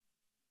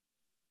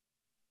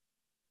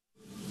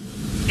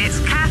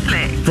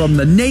Catholic. From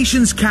the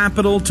nation's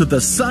capital to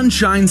the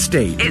Sunshine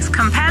State. It's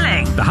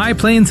compelling. The high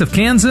plains of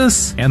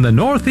Kansas and the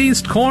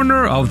northeast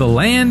corner of the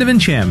Land of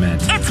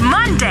Enchantment. It's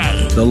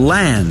Monday. The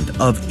land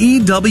of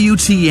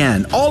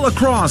EWTN, all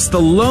across the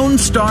Lone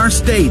Star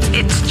State.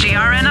 It's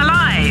GRN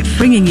Alive.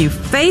 Bringing you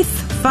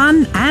faith,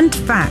 fun, and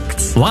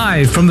facts.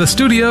 Live from the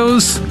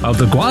studios of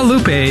the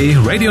Guadalupe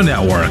Radio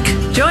Network.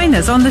 Join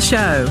us on the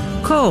show.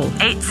 Call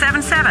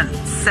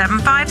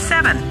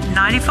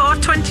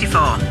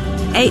 877-757-9424.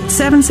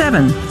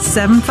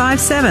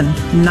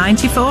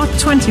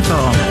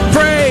 877-757-9424.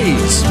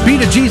 Praise be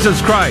to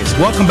Jesus Christ.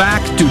 Welcome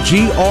back to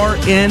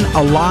GRN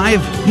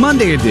Alive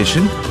Monday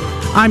edition.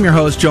 I'm your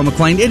host, Joe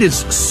McClain. It is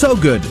so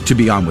good to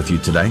be on with you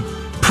today.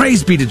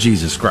 Praise be to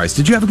Jesus Christ.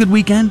 Did you have a good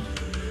weekend?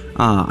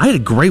 I had a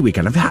great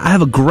weekend. I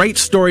have a great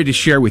story to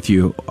share with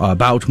you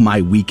about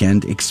my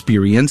weekend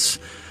experience.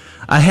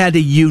 I had a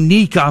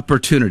unique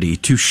opportunity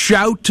to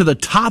shout to the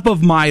top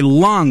of my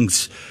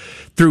lungs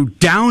through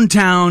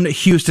downtown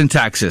Houston,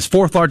 Texas,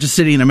 fourth largest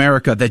city in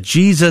America, that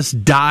Jesus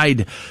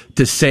died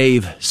to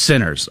save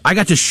sinners. I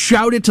got to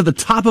shout it to the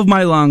top of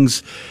my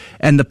lungs,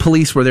 and the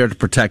police were there to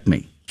protect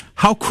me.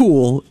 How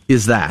cool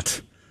is that?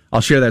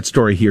 I'll share that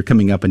story here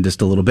coming up in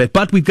just a little bit.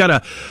 But we've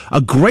got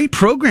a great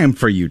program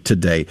for you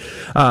today.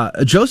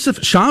 Joseph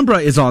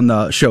Chambra is on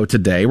the show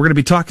today. We're going to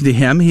be talking to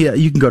him.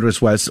 You can go to his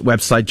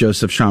website,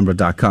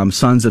 josephchambra.com,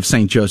 Sons of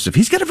St. Joseph.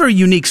 He's got a very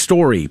unique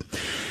story.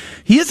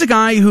 He is a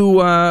guy who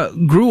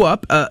grew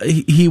up.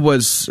 He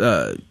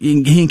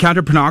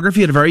encountered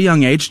pornography at a very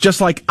young age,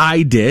 just like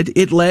I did.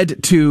 It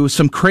led to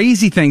some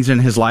crazy things in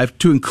his life,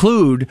 to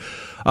include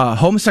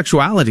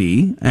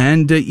homosexuality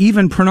and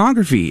even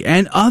pornography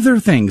and other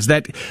things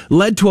that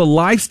led to a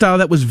lifestyle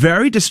that was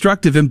very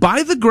destructive. And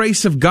by the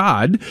grace of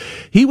God,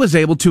 he was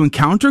able to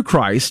encounter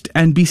Christ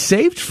and be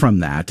saved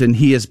from that. And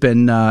he has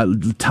been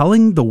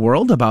telling the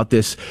world about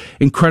this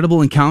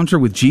incredible encounter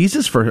with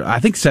Jesus for, I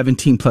think,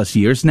 17 plus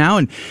years now.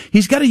 And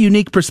he's got a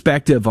unique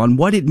perspective on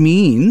what it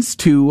means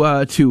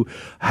to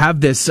have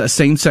this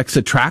same-sex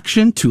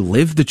attraction, to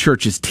live the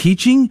church's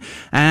teaching,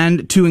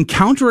 and to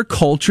encounter a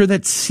culture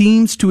that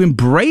seems to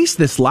embrace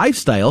this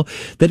lifestyle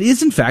that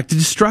is in fact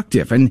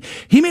destructive. And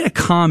he made a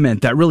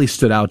comment that really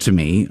stood out to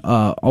me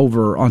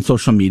over on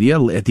social media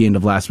at the end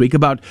of last week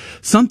about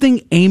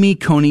something Amy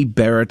Coney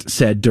Barrett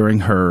said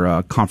during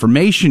her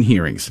confirmation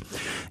hearings.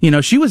 You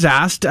know, she was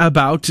asked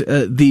about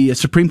the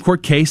Supreme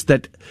Court case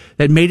that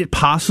made it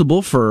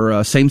possible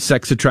for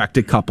same-sex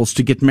attracted couples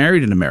to get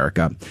married in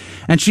America.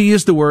 And she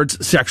used the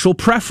words sexual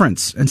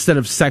preference instead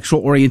of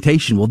sexual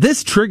orientation. Well,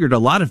 this triggered a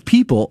lot of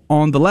people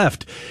on the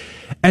left.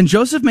 And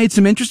Joseph made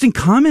some interesting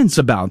comments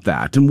about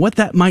that and what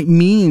that might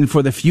mean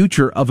for the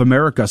future of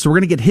America. So we're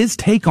going to get his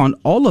take on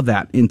all of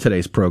that in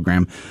today's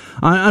program.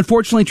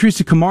 Unfortunately,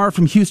 Teresa Kamara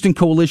from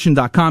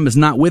HoustonCoalition.com is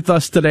not with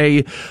us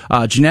today.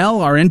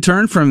 Janelle, our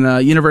intern from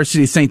the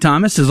University of St.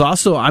 Thomas, is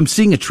also, I'm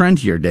seeing a trend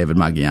here, David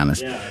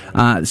Magianis.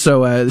 Yeah.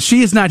 So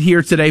she is not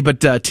here today, but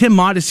Tim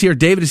Mott is here,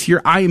 David is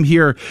here, I am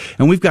here,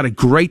 and we've got a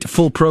great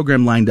full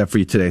program lined up for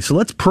you today. So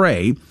let's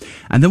pray,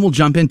 and then we'll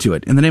jump into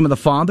it. In the name of the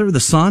Father, the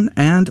Son,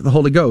 and the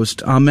Holy Ghost.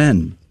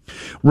 Amen.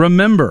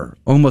 Remember,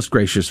 O most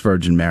gracious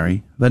Virgin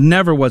Mary, that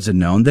never was it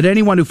known that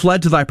anyone who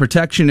fled to thy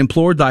protection,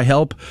 implored thy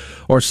help,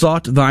 or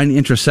sought thine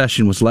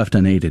intercession was left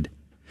unaided.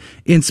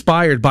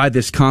 Inspired by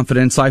this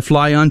confidence, I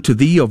fly unto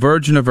thee, O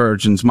Virgin of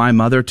Virgins, my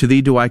Mother. To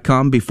thee do I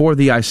come, before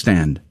thee I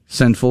stand,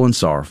 sinful and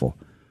sorrowful.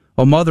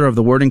 O Mother of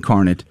the Word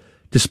incarnate,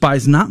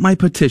 despise not my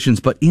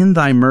petitions, but in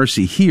thy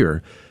mercy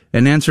hear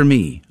and answer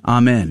me.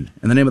 Amen.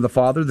 In the name of the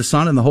Father, the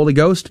Son, and the Holy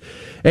Ghost.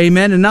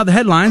 Amen. And now the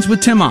headlines with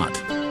Tim Mott.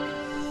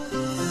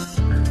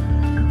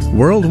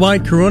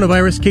 Worldwide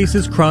coronavirus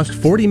cases crossed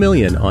 40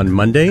 million on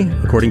Monday,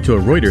 according to a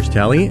Reuters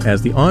tally,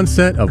 as the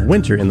onset of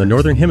winter in the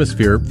Northern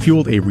Hemisphere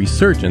fueled a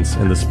resurgence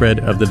in the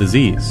spread of the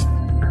disease.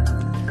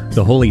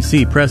 The Holy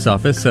See press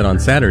office said on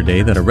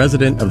Saturday that a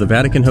resident of the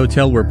Vatican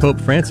Hotel where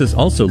Pope Francis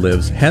also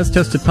lives has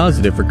tested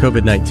positive for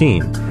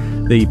COVID-19.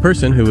 The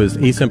person, who is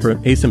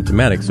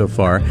asymptomatic so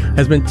far,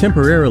 has been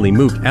temporarily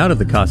moved out of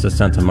the Casa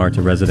Santa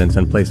Marta residence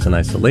and placed in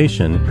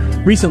isolation.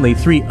 Recently,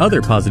 3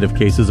 other positive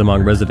cases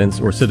among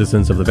residents or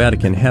citizens of the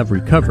Vatican have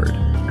recovered.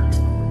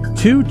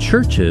 2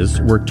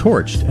 churches were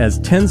torched as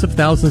tens of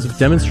thousands of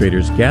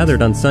demonstrators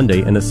gathered on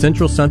Sunday in a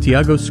central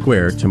Santiago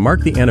square to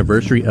mark the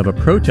anniversary of a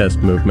protest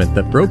movement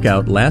that broke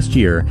out last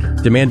year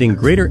demanding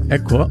greater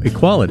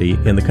equality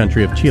in the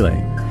country of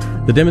Chile.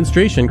 The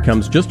demonstration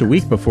comes just a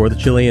week before the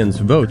Chileans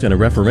vote in a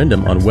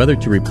referendum on whether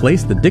to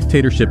replace the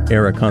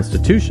dictatorship-era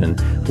constitution,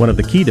 one of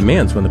the key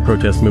demands when the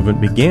protest movement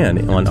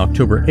began on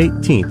October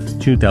 18,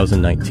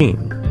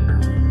 2019.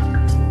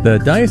 The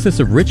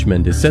Diocese of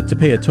Richmond is set to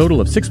pay a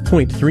total of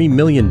 $6.3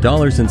 million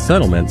in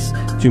settlements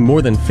to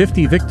more than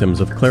 50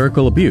 victims of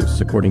clerical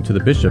abuse, according to the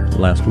bishop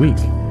last week.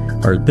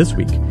 this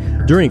week.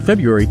 During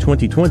February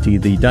 2020,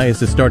 the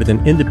diocese started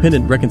an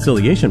independent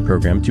reconciliation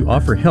program to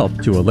offer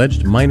help to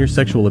alleged minor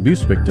sexual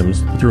abuse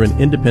victims through an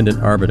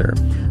independent arbiter.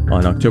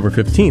 On October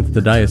 15th,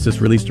 the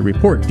diocese released a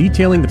report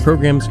detailing the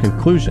program's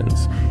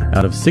conclusions.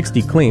 Out of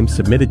 60 claims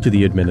submitted to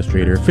the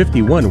administrator,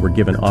 51 were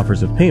given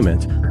offers of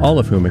payment, all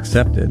of whom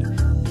accepted.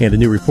 And a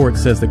new report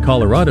says that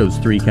Colorado's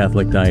 3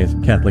 Catholic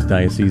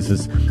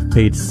dioceses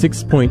paid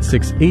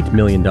 $6.68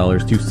 million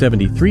to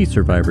 73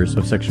 survivors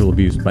of sexual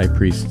abuse by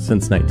priests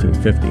since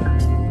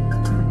 1950.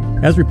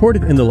 As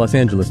reported in the Los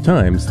Angeles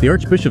Times, the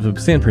Archbishop of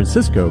San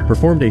Francisco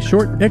performed a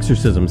short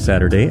exorcism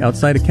Saturday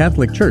outside a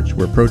Catholic church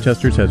where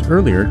protesters had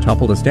earlier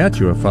toppled a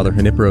statue of Father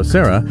Junipero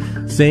Serra,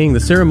 saying the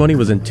ceremony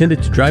was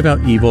intended to drive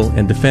out evil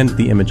and defend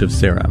the image of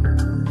Serra.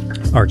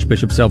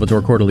 Archbishop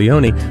Salvatore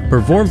Cordileone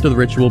performed the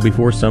ritual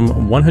before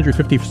some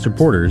 150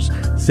 supporters,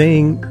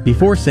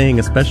 before saying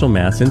a special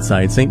mass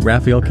inside St.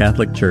 Raphael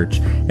Catholic Church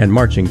and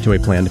marching to a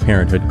Planned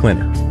Parenthood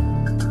clinic.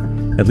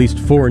 At least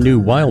 4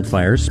 new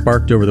wildfires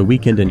sparked over the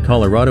weekend in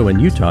Colorado and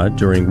Utah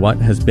during what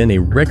has been a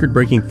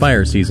record-breaking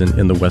fire season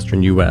in the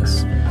western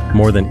U.S.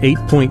 More than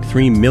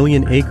 8.3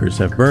 million acres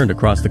have burned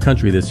across the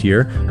country this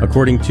year,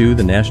 according to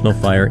the National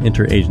Fire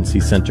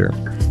Interagency Center.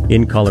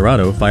 In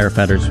Colorado,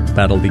 firefighters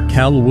battled the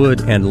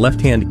Calwood and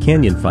Left Hand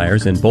Canyon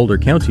fires in Boulder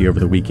County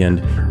over the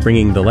weekend,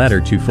 bringing the latter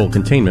to full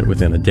containment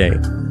within a day.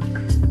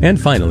 And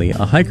finally,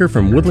 a hiker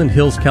from Woodland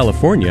Hills,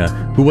 California,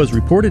 who was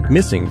reported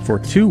missing for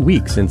 2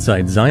 weeks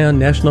inside Zion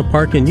National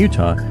Park in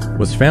Utah,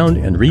 was found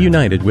and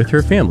reunited with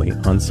her family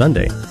on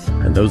Sunday.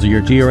 And those are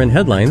your GRN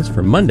headlines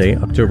for Monday,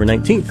 October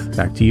 19th.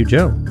 Back to you,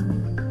 Joe.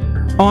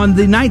 On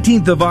the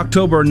 19th of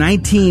October,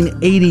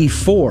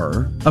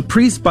 1984, a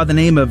priest by the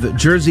name of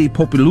Jerzy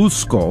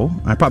Popieluszko,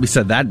 I probably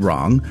said that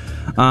wrong,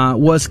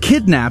 was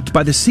kidnapped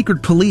by the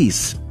secret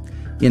police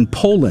in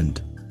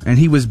Poland. And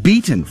he was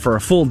beaten for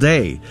a full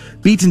day,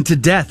 beaten to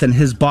death, and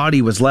his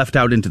body was left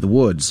out into the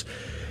woods.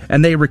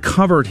 And they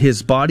recovered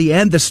his body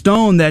and the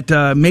stone that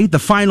made the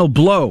final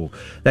blow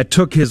that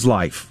took his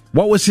life.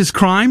 What was his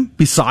crime,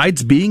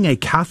 besides being a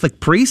Catholic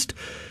priest?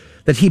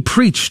 That he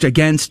preached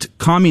against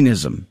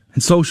communism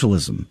and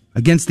socialism,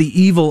 against the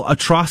evil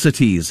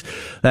atrocities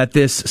that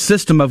this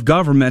system of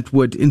government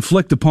would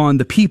inflict upon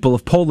the people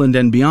of Poland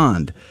and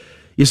beyond.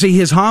 You see,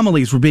 his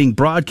homilies were being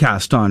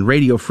broadcast on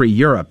Radio Free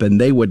Europe, and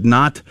they would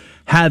not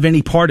have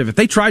any part of it.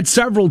 They tried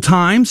several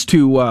times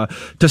to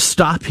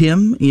stop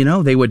him. You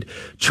know, they would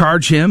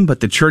charge him, but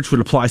the church would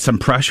apply some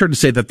pressure to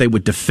say that they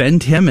would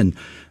defend him, and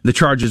the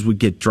charges would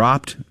get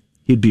dropped.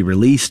 He'd be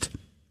released.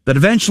 But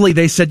eventually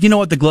they said, you know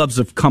what, the gloves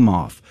have come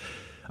off.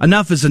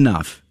 Enough is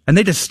enough. And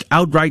they just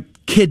outright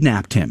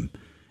kidnapped him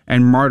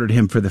and martyred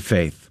him for the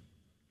faith.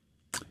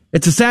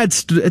 It's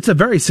a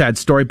very sad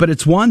story, but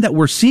it's one that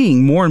we're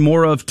seeing more and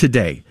more of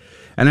today.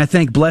 And I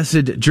think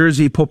Blessed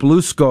Jerzy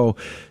Popieluszko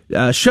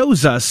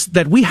shows us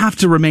that we have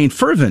to remain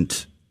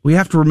fervent. We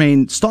have to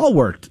remain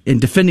stalwart in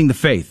defending the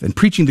faith and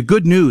preaching the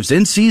good news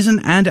in season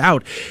and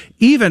out,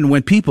 even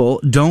when people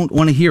don't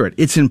want to hear it.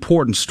 It's an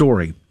important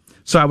story.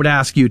 So I would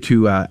ask you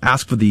to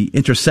ask for the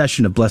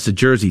intercession of Blessed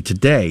Jerzy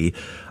today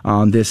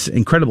on this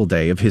incredible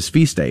day of his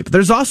feast day. But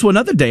there's also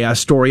another day, a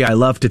story I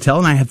love to tell,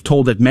 and I have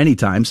told it many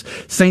times.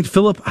 St.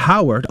 Philip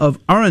Howard of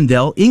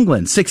Arundel,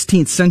 England,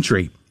 16th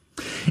century.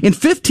 In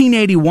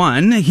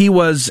 1581, he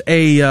was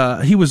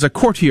a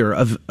courtier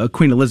of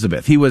Queen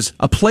Elizabeth. He was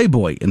a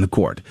playboy in the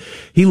court.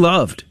 He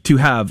loved to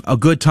have a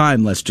good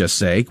time, let's just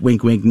say,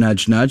 wink, wink,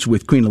 nudge, nudge,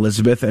 with Queen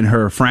Elizabeth and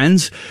her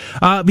friends,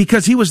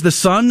 because he was the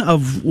son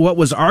of what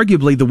was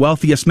arguably the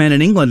wealthiest man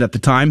in England at the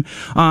time,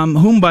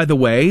 whom, by the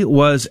way,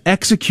 was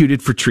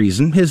executed for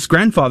treason. His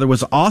grandfather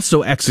was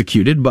also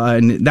executed, but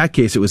in that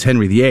case, it was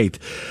Henry VIII.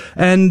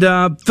 And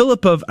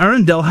Philip of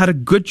Arundel had a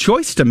good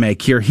choice to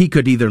make here. He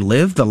could either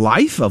live the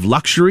life of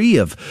luxury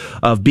of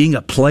being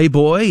a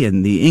playboy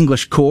in the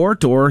English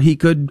court, or he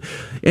could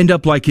end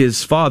up like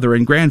his father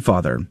and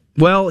grandfather.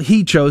 Well,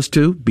 he chose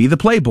to be the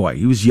playboy.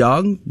 He was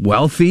young,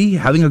 wealthy,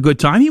 having a good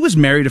time. He was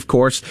married, of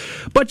course,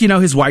 but, you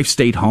know, his wife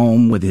stayed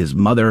home with his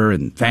mother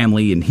and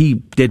family, and he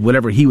did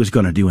whatever he was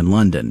going to do in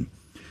London.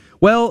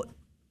 Well,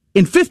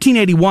 in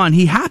 1581,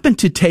 he happened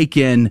to take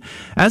in,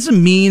 as a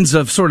means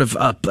of sort of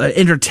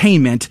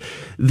entertainment,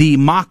 the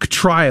mock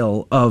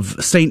trial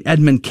of St.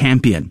 Edmund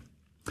Campion.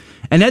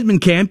 And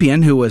Edmund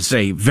Campion, who was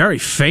a very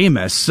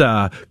famous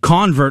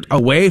convert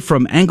away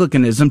from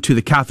Anglicanism to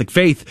the Catholic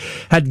faith,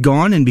 had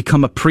gone and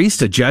become a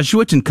priest, a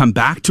Jesuit, and come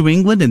back to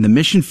England in the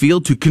mission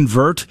field to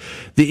convert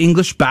the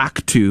English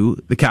back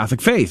to the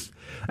Catholic faith.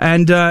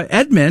 And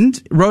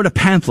Edmund wrote a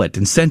pamphlet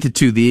and sent it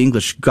to the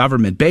English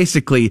government,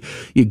 basically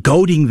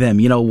goading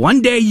them, you know,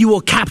 one day you will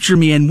capture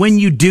me, and when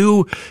you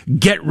do,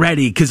 get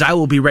ready, because I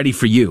will be ready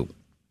for you.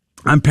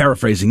 I'm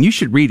paraphrasing. You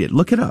should read it.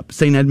 Look it up.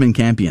 St. Edmund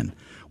Campion.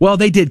 Well,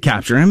 they did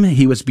capture him.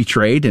 He was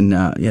betrayed and,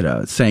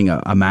 saying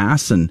a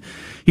mass, and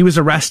he was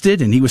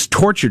arrested and he was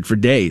tortured for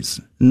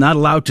days. Not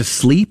allowed to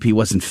sleep. He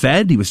wasn't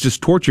fed. He was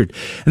just tortured.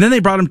 And then they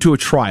brought him to a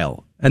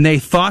trial. And they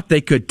thought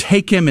they could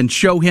take him and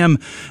show him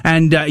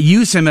and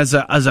use him as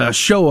a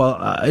show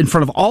in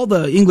front of all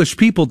the English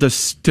people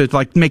to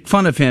like make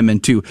fun of him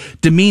and to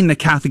demean the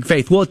Catholic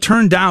faith. Well, it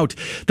turned out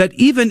that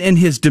even in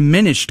his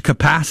diminished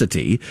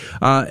capacity,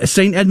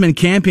 St. Edmund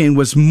Campion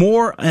was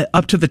more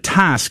up to the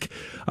task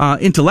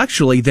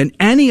intellectually than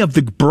any of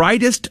the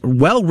brightest,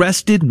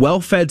 well-rested,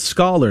 well-fed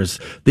scholars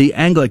the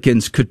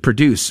Anglicans could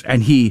produce.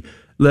 And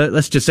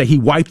let's just say he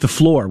wiped the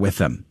floor with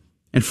them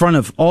in front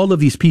of all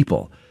of these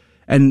people.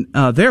 And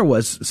there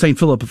was St.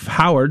 Philip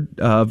Howard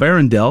of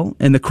Arundel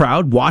in the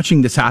crowd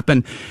watching this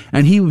happen,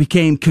 and he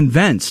became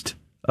convinced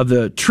of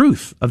the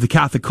truth of the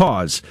Catholic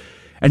cause,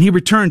 and he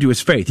returned to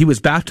his faith. He was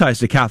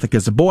baptized a Catholic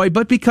as a boy,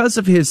 but because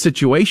of his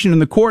situation in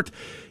the court,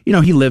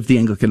 he lived the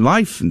Anglican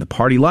life and the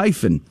party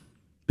life,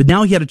 but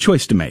now he had a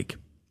choice to make,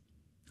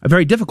 a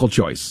very difficult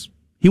choice.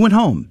 He went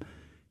home.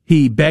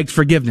 He begged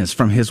forgiveness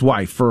from his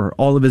wife for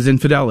all of his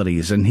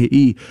infidelities, and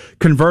he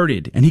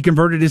converted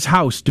his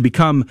house to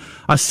become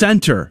a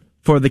center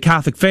for the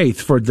Catholic faith,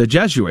 for the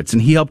Jesuits,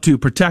 and he helped to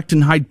protect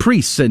and hide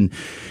priests, and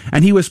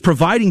he was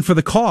providing for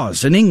the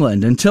cause in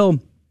England until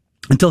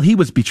he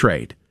was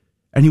betrayed,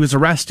 and he was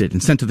arrested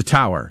and sent to the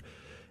Tower,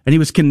 and he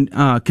was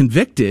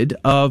convicted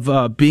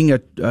of being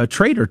a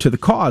traitor to the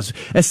cause.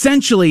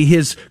 Essentially,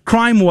 his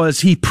crime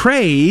was he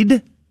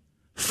prayed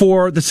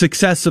for the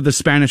success of the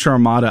Spanish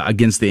Armada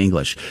against the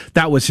English.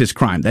 That was his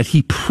crime, that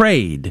he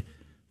prayed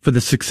for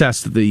the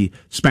success of the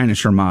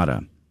Spanish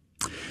Armada.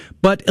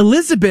 But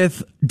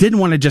Elizabeth didn't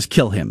want to just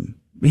kill him.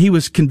 He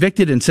was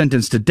convicted and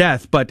sentenced to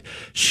death, but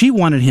she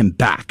wanted him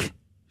back.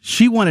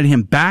 She wanted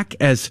him back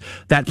as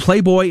that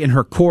playboy in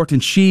her court,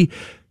 and she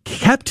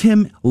kept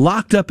him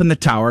locked up in the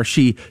Tower.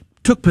 She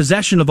took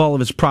possession of all of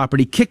his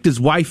property, kicked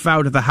his wife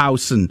out of the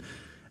house,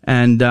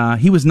 and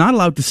he was not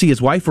allowed to see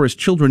his wife or his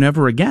children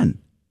ever again.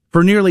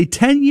 For nearly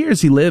 10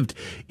 years he lived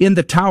in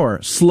the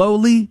Tower,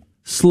 slowly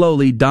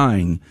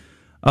dying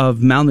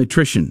of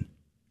malnutrition.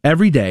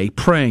 Every day,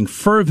 praying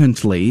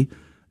fervently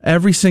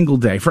every single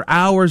day for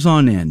hours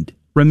on end,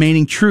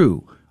 remaining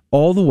true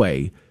all the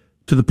way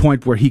to the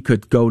point where he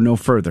could go no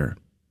further.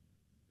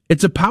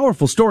 It's a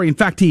powerful story. In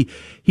fact, he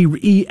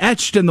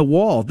etched in the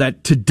wall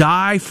that to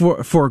die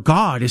for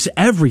God is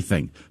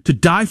everything. To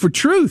die for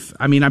truth.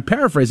 I mean, I'm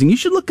paraphrasing. You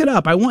should look it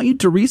up. I want you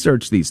to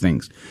research these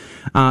things.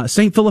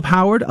 St. Philip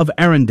Howard of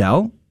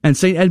Arundel and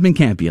St. Edmund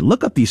Campion.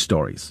 Look up these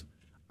stories.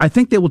 I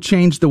think they will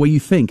change the way you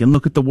think and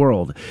look at the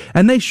world.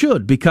 And they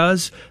should,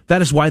 because that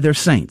is why they're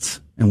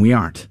saints, and we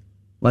aren't.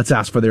 Let's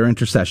ask for their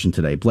intercession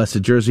today.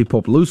 Blessed Jerzy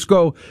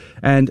Popoluszko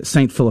and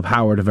St. Philip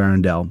Howard of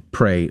Arundel,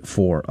 pray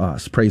for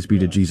us. Praise be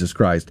to Jesus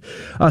Christ.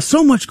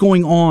 So much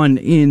going on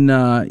in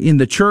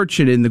the church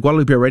and in the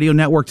Guadalupe Radio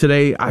Network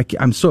today.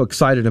 I'm so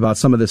excited about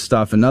some of this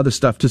stuff and other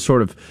stuff to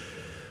sort of,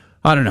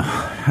 I don't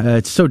know.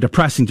 It's so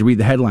depressing to read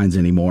the headlines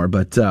anymore.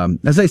 But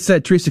as I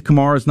said, Teresa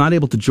Kamara is not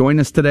able to join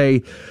us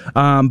today.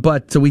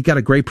 But we've got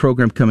a great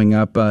program coming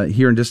up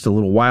here in just a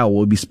little while.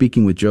 We'll be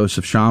speaking with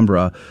Joseph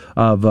Chambra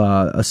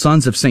of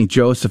Sons of St.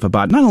 Joseph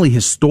about not only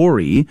his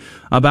story,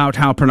 about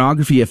how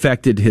pornography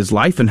affected his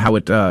life and how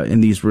it in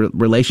these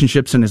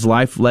relationships in his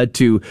life led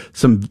to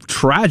some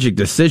tragic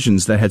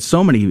decisions that had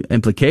so many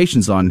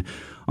implications on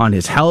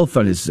his health,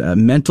 on his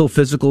mental,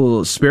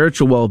 physical,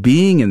 spiritual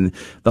well-being, and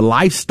the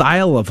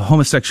lifestyle of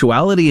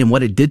homosexuality and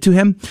what it did to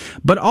him.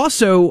 But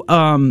also,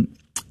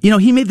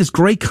 he made this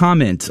great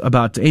comment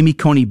about Amy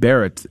Coney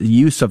Barrett's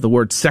use of the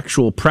word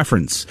sexual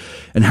preference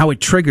and how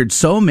it triggered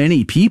so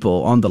many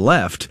people on the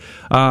left,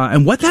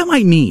 and what that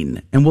might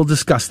mean. And we'll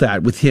discuss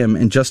that with him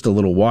in just a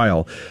little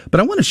while. But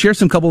I want to share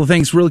some couple of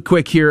things really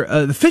quick here.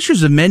 The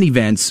Fishers of Men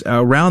events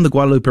around the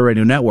Guadalupe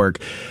Radio Network.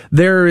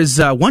 There is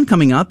one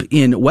coming up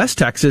in West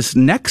Texas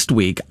next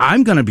week.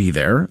 I'm going to be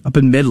there up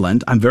in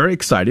Midland. I'm very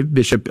excited.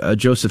 Bishop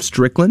Joseph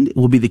Strickland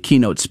will be the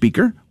keynote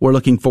speaker. We're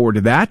looking forward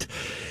to that.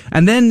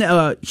 And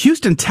then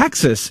Houston,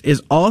 Texas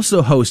is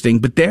also hosting,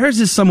 but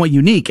theirs is somewhat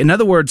unique. In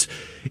other words,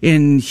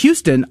 in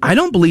Houston, I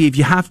don't believe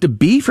you have to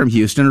be from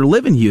Houston or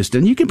live in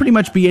Houston. You can pretty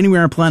much be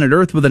anywhere on planet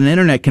Earth with an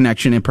internet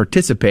connection and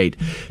participate.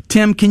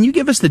 Tim, can you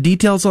give us the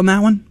details on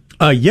that one?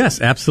 Yes,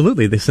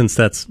 absolutely. Since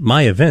that's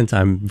my event,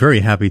 I'm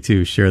very happy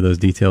to share those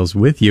details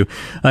with you.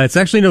 It's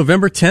actually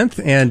November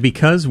 10th, and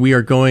because we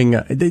are going,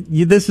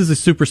 this is a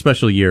super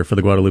special year for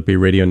the Guadalupe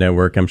Radio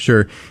Network. I'm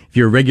sure if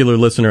you're a regular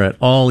listener at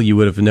all, you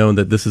would have known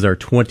that this is our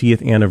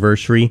 20th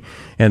anniversary,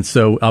 and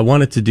so I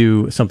wanted to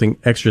do something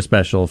extra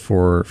special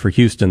for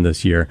Houston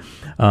this year.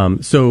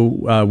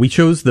 So we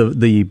chose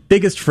the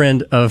biggest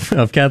friend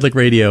of Catholic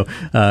radio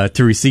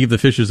to receive the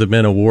Fishers of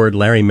Men Award,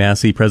 Larry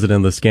Massey, president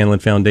of the Scanlon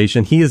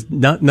Foundation. He is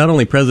not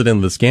only president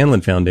of the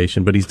Scanlon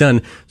Foundation, but he's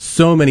done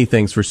so many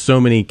things for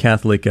so many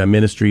Catholic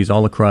ministries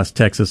all across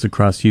Texas,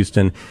 across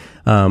Houston.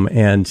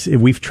 And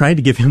we've tried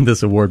to give him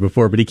this award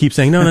before, but he keeps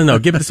saying, no,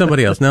 give it to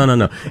somebody else. No.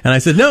 And I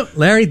said, no,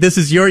 Larry, this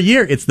is your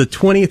year. It's the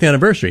 20th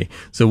anniversary.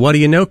 So what do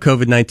you know?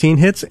 COVID-19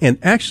 hits. And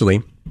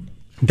actually,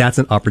 that's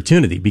an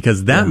opportunity,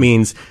 because that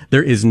means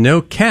there is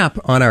no cap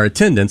on our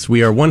attendance.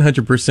 We are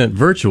 100%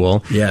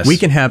 virtual. Yes. We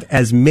can have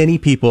as many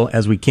people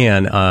as we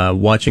can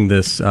watching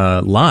this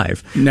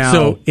live. Now,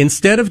 so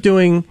instead of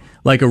doing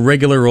like a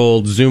regular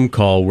old Zoom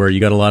call where you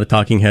got a lot of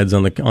talking heads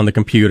on the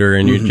computer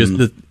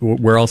and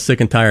we're all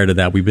sick and tired of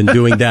that. We've been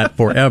doing that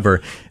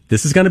forever.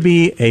 This is going to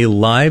be a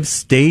live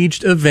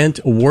staged event,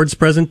 awards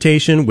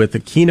presentation with a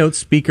keynote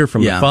speaker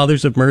from the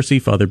Fathers of Mercy,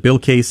 Father Bill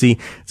Casey.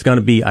 It's going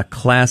to be a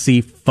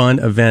classy, fun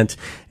event,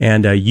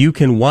 and you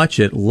can watch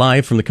it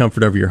live from the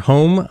comfort of your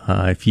home.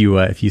 If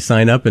you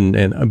sign up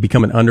and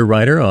become an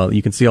underwriter,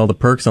 you can see all the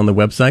perks on the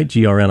website,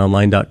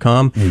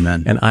 grnonline.com.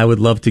 Amen. And I would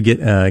love to get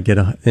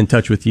in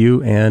touch with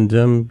you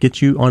and get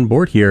you on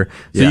board here,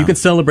 so you can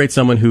celebrate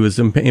someone who has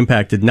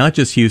impacted not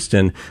just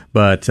Houston,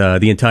 but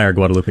the entire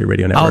Guadalupe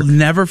Radio Network. I'll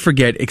never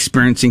forget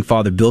experiencing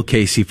Father Bill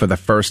Casey for the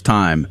first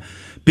time.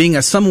 Being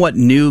a somewhat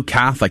new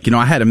Catholic,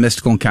 I had a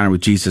mystical encounter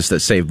with Jesus that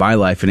saved my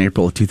life in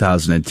April of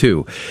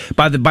 2002.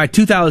 By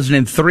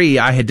 2003,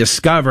 I had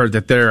discovered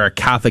that there are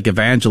Catholic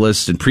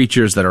evangelists and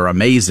preachers that are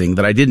amazing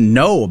that I didn't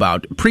know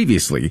about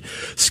previously.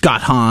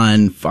 Scott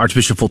Hahn,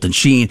 Archbishop Fulton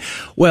Sheen.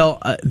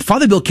 Well,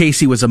 Father Bill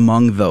Casey was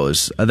among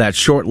those, that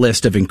short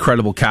list of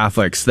incredible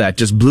Catholics that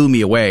just blew me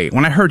away.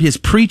 When I heard his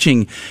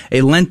preaching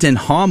a Lenten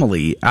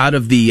homily out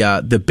of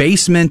the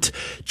basement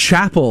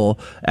chapel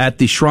at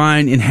the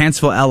shrine in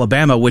Huntsville,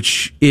 Alabama,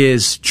 which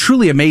is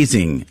truly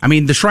amazing. I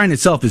mean, the shrine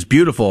itself is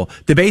beautiful.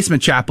 The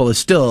basement chapel is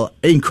still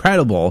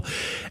incredible.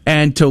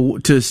 And to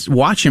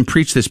watch him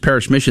preach this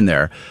parish mission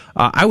there,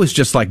 I was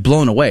just like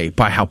blown away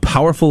by how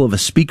powerful of a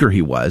speaker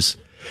he was.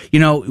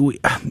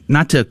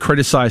 Not to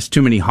criticize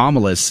too many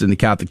homilists in the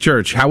Catholic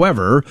Church.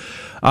 However,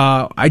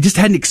 I just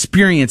hadn't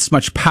experienced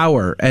much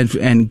power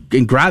and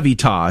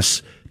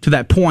gravitas to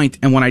that point.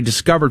 And when I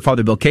discovered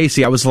Father Bill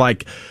Casey, I was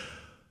like,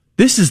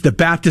 this is the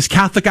Baptist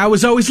Catholic I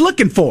was always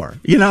looking for.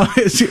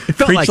 It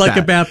felt Preach like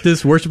a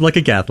Baptist, worship like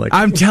a Catholic.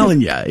 I'm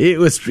telling you, it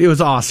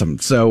was awesome.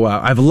 So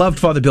I've loved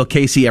Father Bill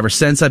Casey ever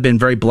since. I've been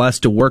very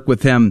blessed to work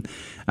with him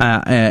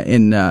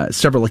in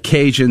several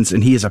occasions,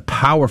 and he is a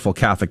powerful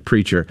Catholic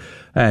preacher.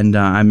 And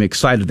I'm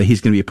excited that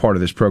he's going to be a part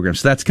of this program.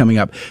 So that's coming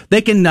up. They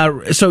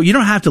can. So you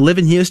don't have to live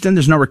in Houston.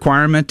 There's no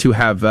requirement to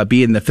have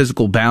be in the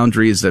physical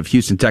boundaries of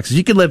Houston, Texas.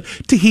 You can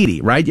live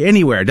Tahiti, right?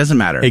 Anywhere. It doesn't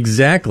matter.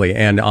 Exactly.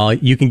 And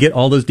you can get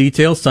all those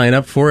details. Sign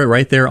up for it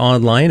right there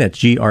online at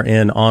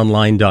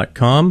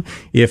grnonline.com.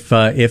 If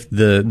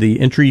the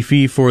entry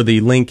fee for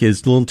the link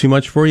is a little too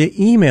much for you,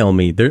 email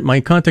me.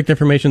 My contact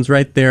information's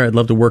right there. I'd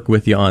love to work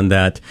with you on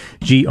that.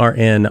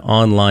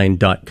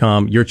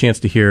 grnonline.com. Your chance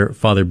to hear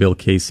Father Bill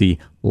Casey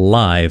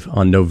live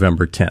on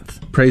November 10th.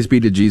 Praise be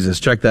to Jesus.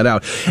 Check that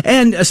out.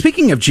 And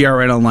speaking of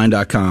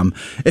grnonline.com,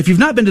 if you've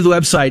not been to the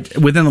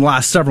website within the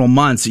last several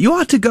months, you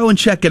ought to go and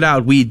check it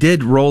out. We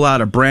did roll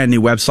out a brand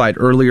new website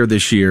earlier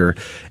this year,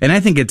 and I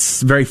think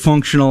it's very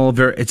functional.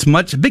 It's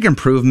much big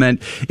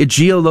improvement. It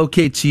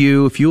geolocates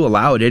you if you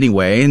allow it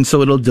anyway, and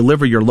so it'll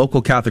deliver your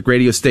local Catholic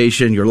radio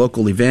station, your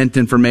local event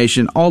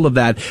information, all of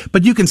that.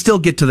 But you can still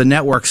get to the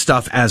network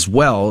stuff as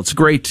well. It's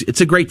great.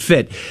 It's a great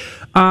fit.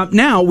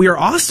 Now, we are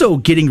also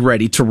getting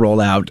ready to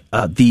roll out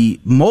the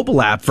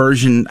mobile app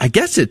version. I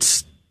guess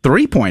it's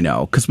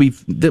 3.0, because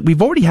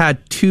we've already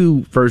had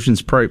two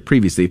versions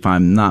previously, if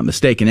I'm not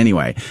mistaken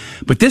anyway.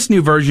 But this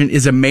new version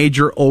is a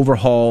major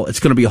overhaul. It's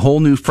going to be a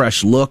whole new,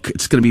 fresh look.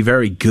 It's going to be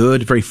very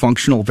good, very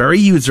functional, very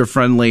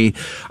user-friendly.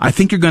 I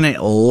think you're going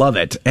to love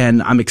it,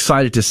 and I'm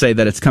excited to say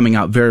that it's coming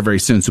out very, very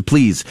soon. So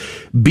please,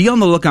 be on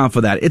the lookout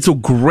for that. It's a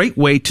great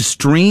way to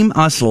stream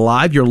us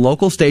live, your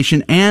local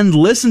station, and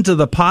listen to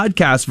the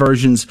podcast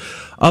versions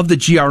of the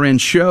GRN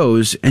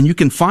shows, and you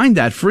can find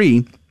that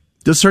free.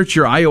 Just search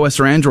your iOS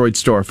or Android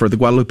store for the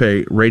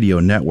Guadalupe Radio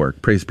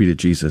Network. Praise be to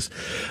Jesus.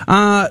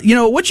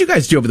 What you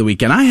guys do over the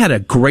weekend? I had a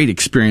great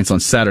experience on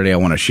Saturday I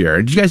want to share.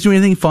 Did you guys do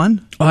anything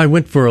fun? I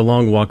went for a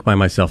long walk by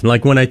myself.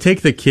 Like, when I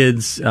take the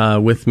kids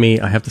with me,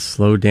 I have to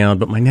slow down,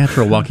 but my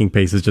natural walking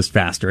pace is just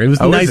faster. It was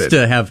nice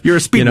to have... You're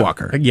a speed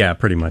walker. Yeah,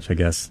 pretty much, I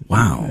guess.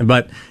 Wow.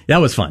 But that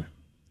was fun.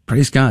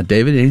 Praise God.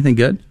 David, anything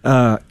good?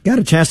 Got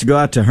a chance to go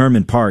out to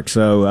Herman Park.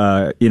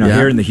 So,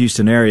 here in the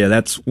Houston area,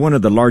 that's one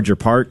of the larger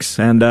parks.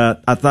 And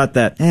I thought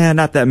that,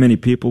 not that many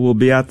people will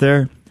be out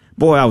there.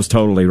 Boy, I was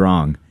totally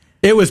wrong.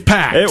 It was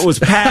packed. It was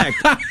packed.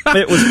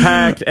 It was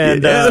packed.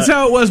 And that's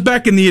how it was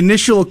back in the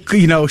initial,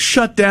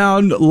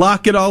 shutdown,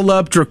 lock it all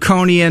up,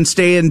 draconian,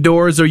 stay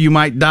indoors or you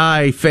might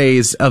die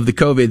phase of the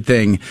COVID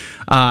thing.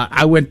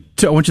 I went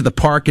to the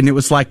park, and it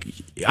was like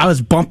I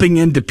was bumping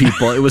into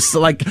people. It was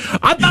like,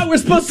 I thought we were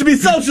supposed to be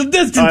social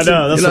distancing. I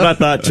know, that's what I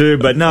thought too.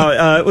 But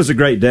no, it was a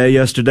great day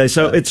yesterday.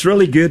 So it's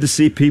really good to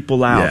see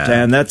people out,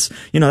 and that's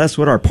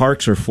what our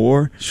parks are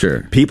for.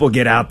 Sure, people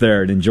get out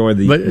there and enjoy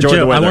the Joe,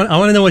 the weather. I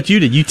want to know what you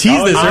did. You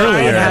teased this earlier.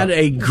 I had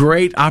a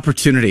great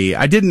opportunity.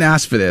 I didn't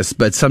ask for this,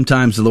 but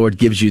sometimes the Lord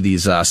gives you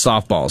these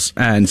softballs.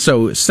 And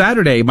so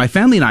Saturday, my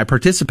family and I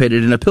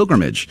participated in a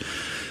pilgrimage.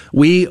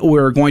 we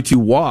were going to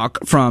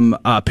walk from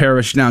a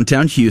parish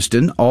downtown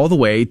Houston all the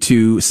way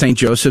to St.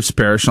 Joseph's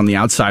Parish on the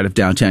outside of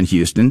downtown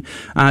Houston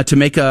to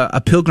make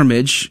a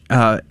pilgrimage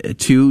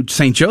to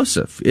St.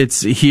 Joseph.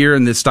 It's here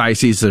in this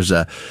diocese. There's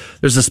a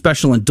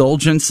special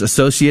indulgence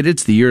associated.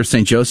 It's the year of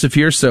St. Joseph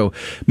here, so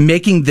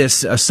making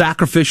this a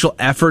sacrificial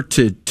effort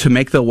to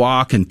make the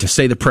walk and to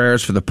say the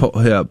prayers for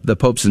the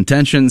Pope's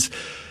intentions.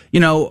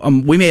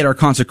 We made our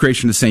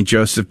consecration to St.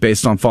 Joseph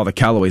based on Father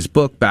Calloway's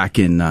book back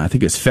in, I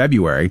think it was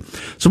February.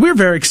 So we were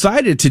very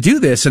excited to do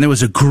this, and it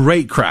was a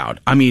great crowd.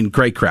 I mean,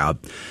 great crowd.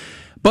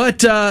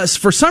 But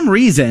for some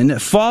reason,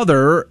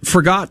 Father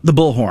forgot the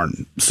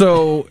bullhorn.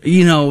 So,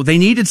 they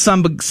needed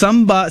some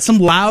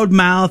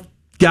loudmouth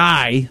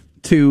guy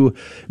to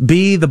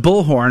be the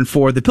bullhorn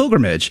for the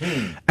pilgrimage.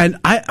 And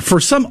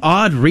for some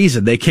odd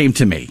reason, they came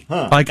to me.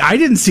 Like, I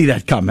didn't see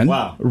that coming.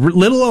 Wow.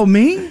 Little old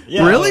me?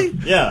 Yeah. Really?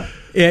 Yeah.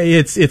 Yeah,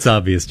 it's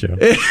obvious, Joe.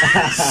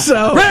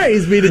 So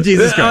praise be to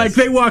Jesus Christ.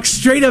 Like, they walk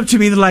straight up to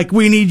me. They're like,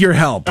 "We need your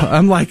help."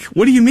 I'm like,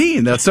 "What do you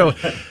mean?" So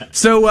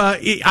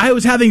I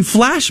was having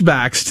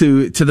flashbacks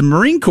to the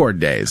Marine Corps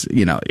days.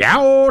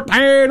 So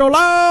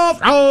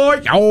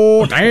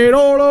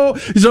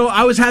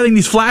I was having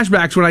these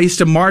flashbacks when I used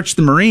to march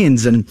the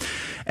Marines and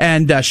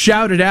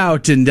shout it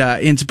out.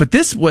 But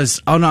this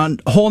was on a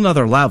whole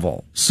nother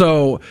level.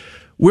 So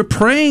we're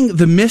praying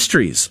the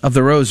mysteries of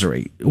the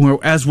Rosary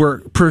as we're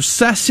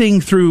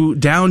processing through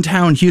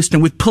downtown Houston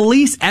with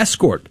police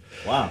escort.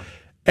 Wow.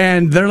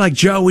 And they're like,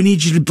 "Joe, we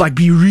need you to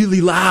be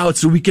really loud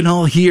so we can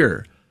all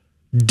hear."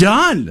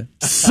 Done.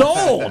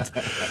 Sold.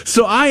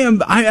 So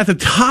I'm at the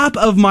top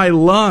of my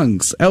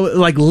lungs,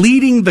 like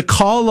leading the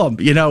column,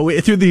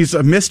 through these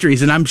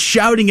mysteries, and I'm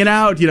shouting it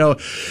out,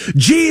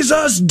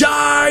 "Jesus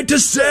died to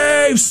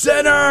save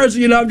sinners."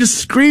 I'm just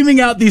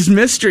screaming out these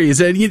mysteries,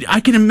 and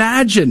I can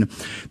imagine,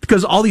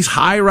 because all these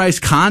high-rise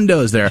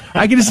condos there,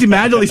 I can just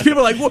imagine all these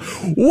people like,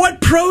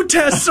 "What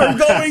protests are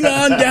going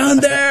on down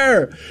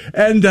there?"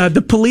 And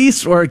the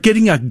police were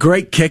getting a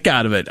great kick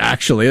out of it.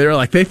 Actually,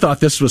 they thought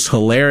this was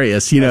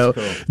hilarious.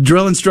 Cool.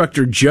 Drill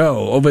instructor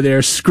Joe over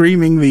there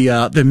screaming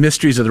the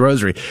mysteries of the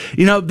Rosary.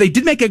 They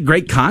did make a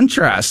great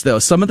contrast, though.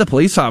 Some of the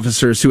police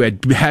officers who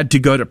had to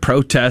go to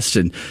protest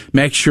and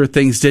make sure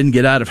things didn't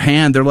get out of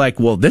hand, they're like,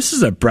 "Well, this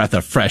is a breath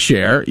of fresh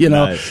air."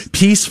 Nice.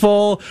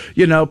 Peaceful,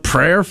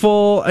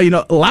 prayerful,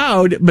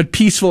 loud, but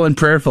peaceful and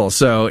prayerful.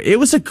 So it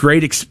was a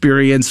great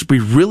experience. We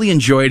really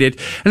enjoyed it.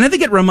 And I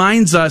think it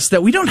reminds us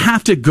that we don't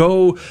have to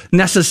go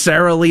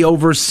necessarily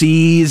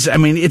overseas. I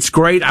mean, it's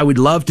great. I would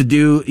love to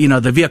do,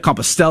 the Via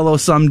Compostela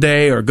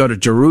someday, or go to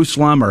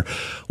Jerusalem, or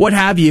what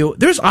have you.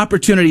 There's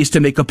opportunities to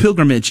make a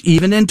pilgrimage,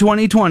 even in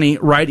 2020,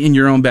 right in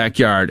your own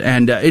backyard.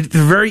 And it's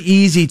very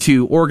easy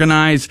to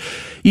organize.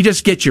 You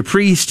just get your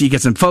priest, you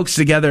get some folks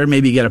together,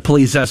 maybe you get a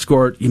police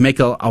escort, you make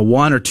a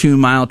 1 or 2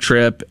 mile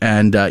trip,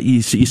 and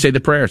you say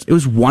the prayers. It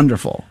was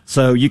wonderful.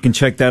 So you can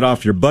check that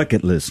off your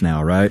bucket list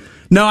now, right?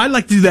 No, I'd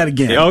like to do that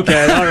again.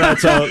 Okay, all right.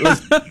 So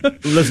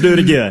let's do it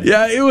again.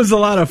 Yeah, it was a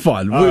lot of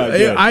fun.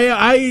 Right,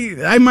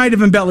 I might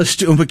have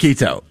embellished un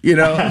poquito.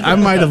 I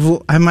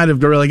might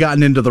have really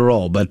gotten into the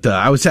role, but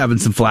I was having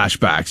some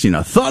flashbacks.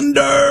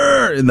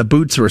 Thunder, and the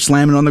boots were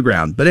slamming on the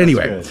ground. But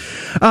anyway,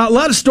 a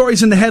lot of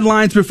stories in the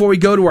headlines before we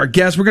go to our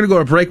guest. We're going to go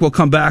to a break. We'll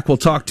come back. We'll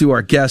talk to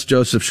our guest,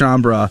 Joseph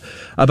Chambra,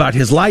 about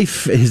his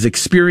life, his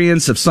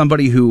experience of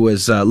somebody who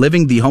was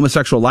living the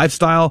homosexual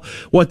lifestyle,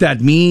 what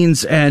that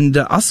means, and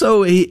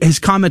also his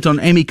comment on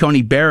Amy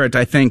Coney Barrett,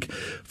 I think,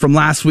 from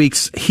last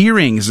week's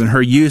hearings and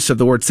her use of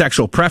the word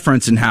sexual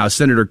preference, and how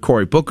Senator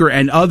Cory Booker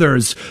and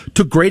others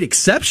took great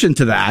exception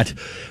to that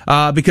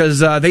because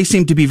they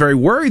seem to be very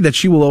worried that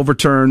she will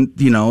overturn,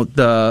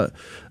 the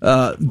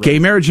gay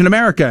marriage in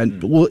America.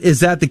 And, well, is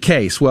that the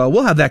case? Well,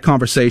 we'll have that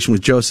conversation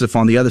with Joseph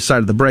on the other side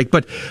of the break.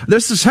 But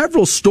there's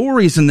several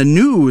stories in the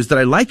news that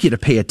I'd like you to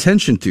pay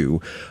attention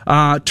to.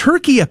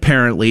 Turkey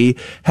apparently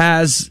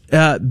has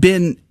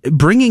been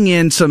bringing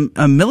in some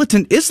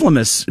militant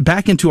Islamists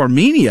back into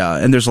Armenia,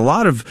 and there's a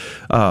lot of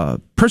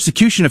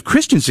persecution of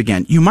Christians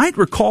again. You might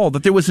recall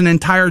that there was an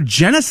entire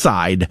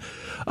genocide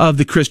of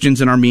the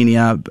Christians in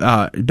Armenia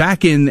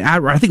back in,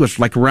 I think it was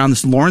like around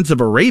this Lawrence of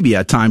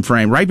Arabia time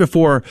frame, right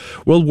before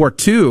World War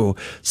II.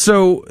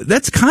 So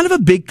that's kind of a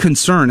big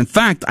concern. In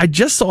fact, I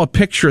just saw a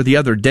picture the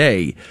other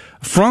day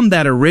from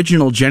that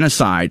original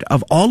genocide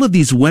of all of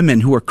these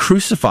women who were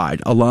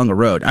crucified along a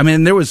road. I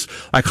mean, there was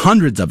like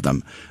hundreds of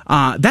them.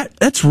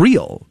 That's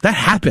real. That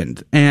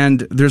happened.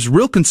 And there's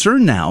real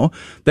concern now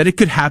that it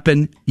could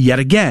happen yet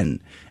again.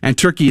 And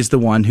Turkey is the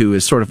one who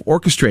is sort of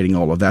orchestrating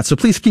all of that. So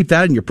please keep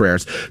that in your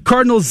prayers.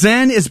 Cardinal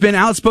Zen has been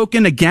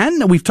outspoken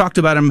again. We've talked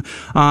about him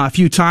a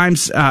few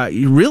times,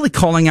 really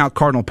calling out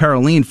Cardinal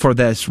Parolin for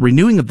this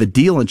renewing of the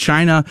deal in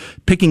China,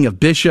 picking of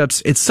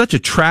bishops. It's such a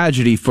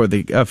tragedy for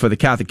the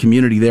Catholic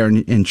community there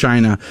in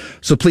China.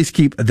 So please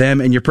keep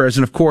them in your prayers.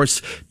 And of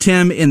course,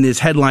 Tim in this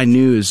headline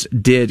news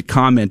did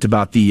comment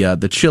about the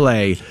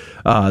Chile,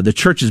 the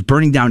church is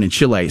burning down in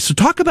Chile. So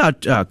talk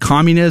about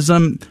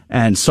communism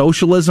and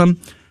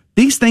socialism.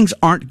 These things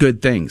aren't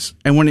good things.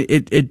 And when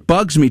it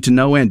bugs me to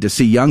no end to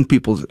see young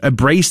people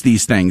embrace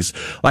these things,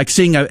 like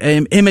seeing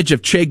an image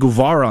of Che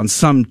Guevara on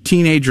some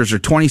teenager's or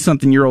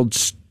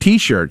 20-something-year-old's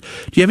T-shirt.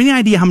 Do you have any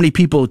idea how many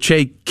people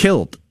Che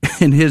killed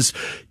in his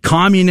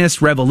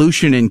communist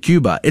revolution in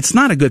Cuba? It's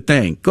not a good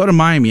thing. Go to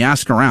Miami,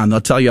 ask around. They'll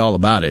tell you all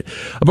about it.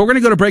 But we're going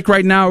to go to break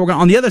right now.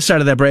 On the other side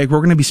of that break, we're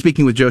going to be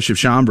speaking with Joseph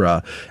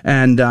Chambra.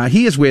 And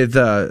he is with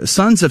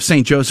Sons of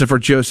St. Joseph or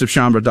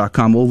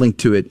josephchambra.com. We'll link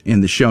to it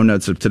in the show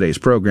notes of today's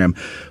program.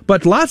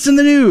 But lots in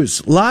the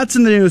news, lots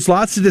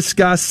to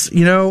discuss,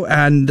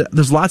 and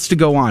there's lots to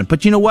go on.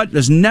 But you know what?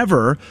 There's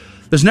never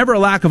a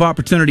lack of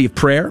opportunity of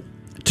prayer,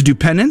 to do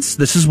penance.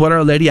 This is what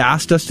Our Lady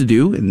asked us to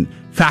do in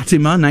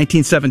Fatima,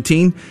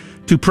 1917,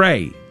 to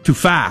pray, to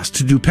fast,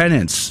 to do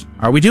penance.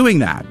 Are we doing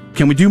that?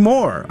 Can we do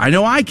more? I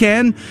know I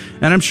can,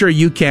 and I'm sure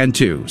you can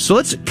too. So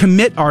let's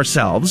commit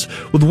ourselves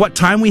with what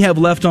time we have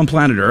left on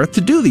planet Earth to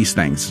do these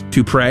things,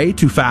 to pray,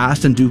 to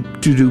fast, and to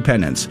do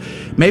penance.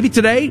 Maybe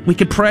today we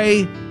could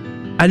pray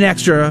an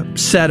extra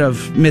set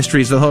of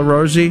mysteries of the Holy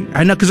Rosary.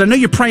 I know, because I know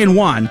you're praying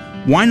one.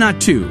 Why not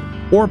two?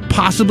 Or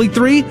possibly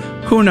three?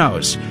 Who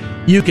knows?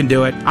 You can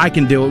do it. I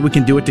can do it. We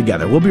can do it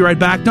together. We'll be right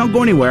back. Don't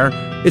go anywhere.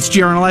 It's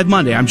GRN Alive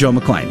Monday. I'm Joe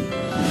McClain.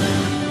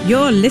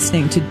 You're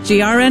listening to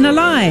GRN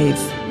Alive.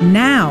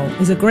 Now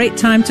is a great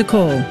time to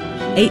call.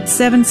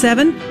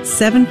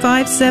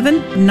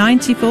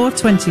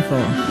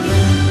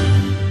 877-757-9424.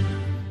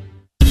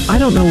 I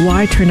don't know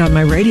why I turned on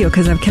my radio,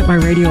 because I've kept my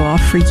radio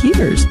off for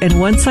years. And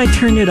once I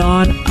turned it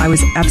on, I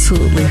was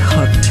absolutely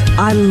hooked.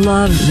 I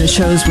love the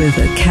shows with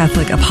the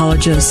Catholic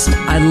apologists.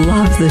 I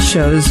love the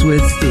shows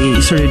with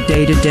the sort of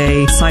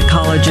day-to-day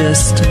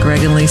psychologist,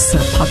 Greg and Lisa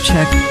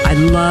Popchak. I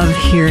love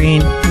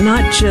hearing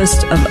not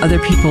just of other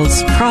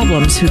people's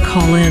problems who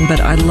call in, but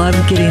I love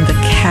getting the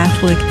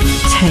Catholic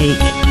take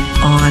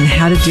on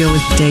how to deal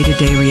with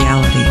day-to-day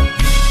reality.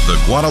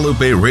 The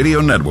Guadalupe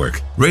Radio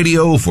Network,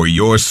 radio for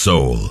your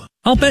soul.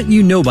 I'll bet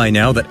you know by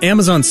now that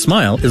Amazon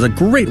Smile is a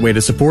great way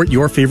to support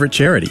your favorite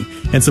charity.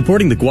 And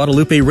supporting the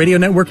Guadalupe Radio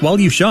Network while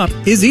you shop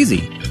is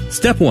easy.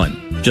 Step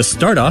 1. Just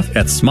start off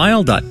at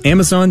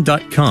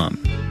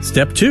smile.amazon.com.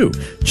 Step 2.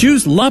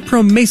 Choose La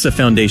Promesa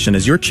Foundation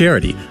as your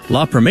charity.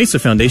 La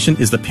Promesa Foundation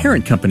is the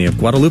parent company of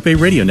Guadalupe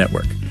Radio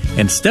Network.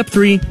 And Step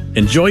 3.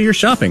 Enjoy your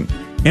shopping.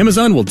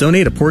 Amazon will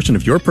donate a portion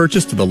of your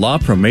purchase to the La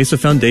Promesa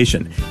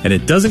Foundation, and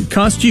it doesn't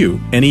cost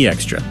you any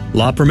extra.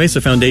 La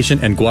Promesa Foundation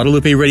and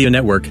Guadalupe Radio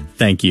Network,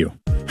 thank you.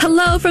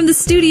 Hello from the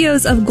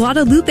studios of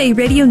Guadalupe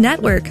Radio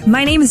Network.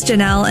 My name is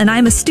Janelle, and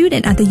I'm a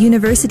student at the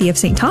University of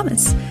St.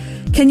 Thomas.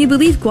 Can you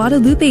believe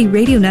Guadalupe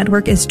Radio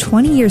Network is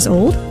 20 years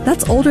old?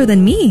 That's older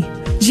than me.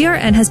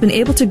 GRN has been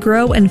able to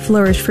grow and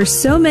flourish for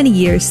so many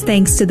years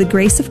thanks to the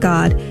grace of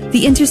God,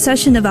 the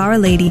intercession of Our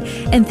Lady,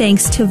 and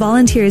thanks to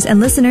volunteers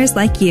and listeners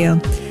like you.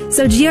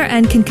 So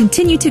GRN can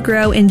continue to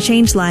grow and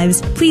change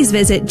lives. Please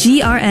visit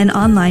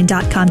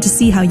grnonline.com to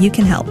see how you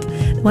can help.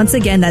 Once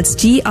again, that's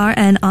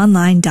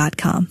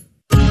grnonline.com.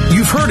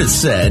 You've heard it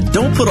said,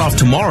 don't put off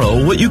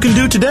tomorrow what you can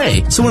do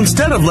today. So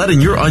instead of letting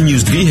your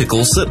unused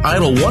vehicle sit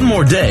idle one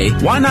more day,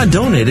 why not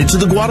donate it to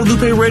the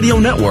Guadalupe Radio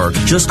Network?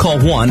 Just call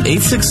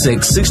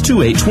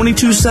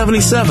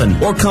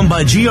 1-866-628-2277 or come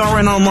by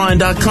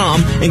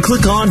grnonline.com and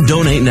click on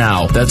Donate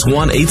Now. That's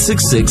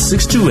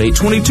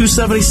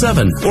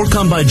 1-866-628-2277 or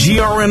come by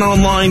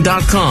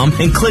grnonline.com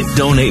and click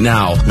Donate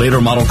Now.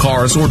 Later model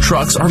cars or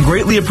trucks are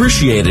greatly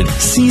appreciated.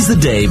 Seize the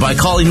day by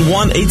calling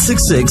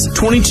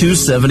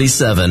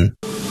 1-866-2277.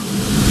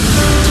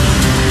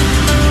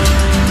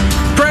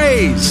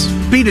 Praise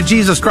be to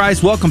Jesus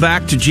Christ. Welcome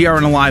back to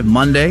GRN Alive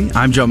Monday.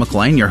 I'm Joe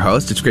McClain, your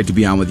host. It's great to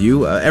be on with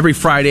you. Every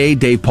Friday,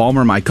 Dave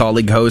Palmer, my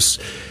colleague, hosts.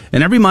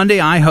 And every Monday,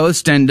 I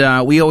host, and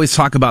we always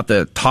talk about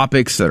the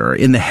topics that are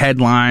in the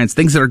headlines,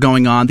 things that are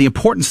going on, the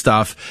important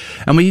stuff.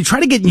 And we try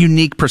to get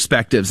unique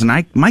perspectives.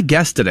 And my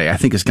guest today, I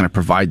think, is going to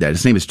provide that.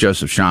 His name is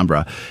Joseph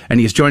Chambra, and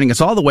he's joining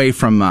us all the way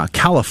from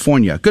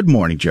California. Good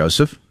morning,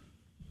 Joseph.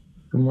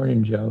 Good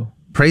morning, Joe.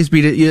 Praise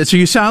be to you. So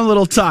you sound a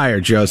little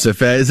tired,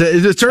 Joseph.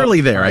 It's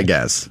early there, I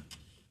guess.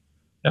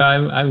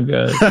 I'm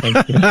good.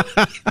 Thank you.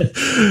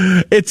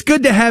 It's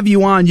good to have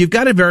you on. You've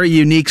got a very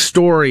unique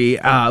story,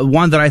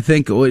 one that I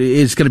think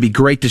is going to be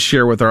great to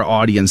share with our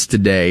audience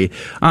today.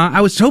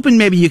 I was hoping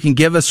maybe you can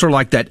give us sort of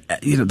like that,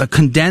 the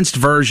condensed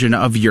version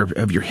of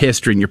your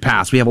history and your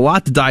past. We have a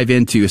lot to dive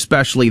into,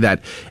 especially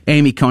that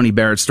Amy Coney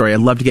Barrett story. I'd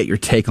love to get your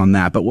take on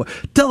that. But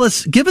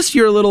give us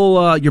your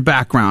little your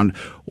background.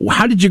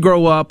 How did you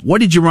grow up?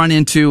 What did you run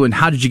into, and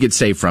how did you get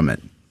saved from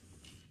it?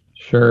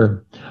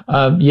 Sure.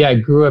 I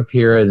grew up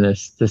here in the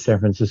San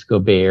Francisco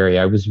Bay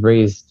Area. I was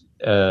raised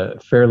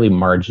fairly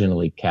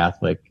marginally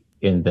Catholic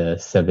in the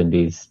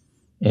 70s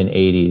and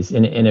 80s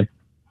in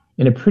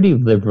a pretty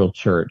liberal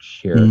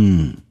church here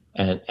and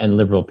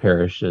liberal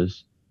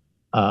parishes.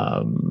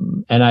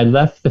 And I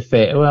left the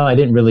faith. Well, I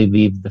didn't really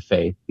leave the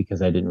faith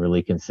because I didn't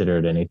really consider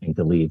it anything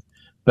to leave.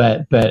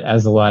 But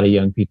as a lot of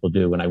young people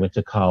do, when I went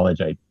to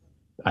college,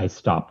 I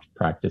stopped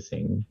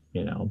practicing,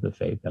 the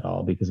faith at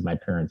all because my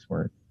parents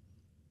weren't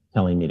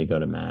telling me to go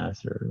to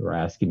mass or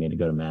asking me to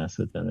go to mass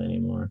with them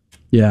anymore.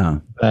 Yeah.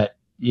 But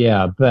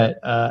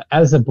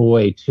as a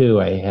boy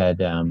too, I had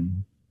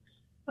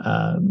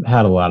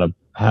had a lot of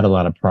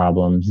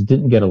problems.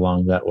 Didn't get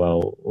along that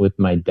well with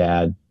my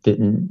dad.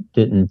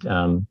 Didn't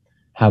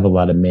have a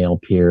lot of male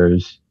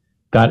peers.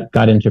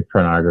 Got into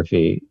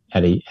pornography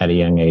at a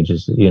young age,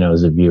 as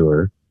a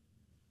viewer.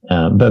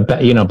 But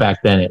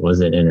back then it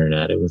wasn't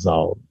internet. It was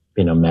all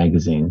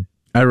magazine.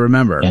 I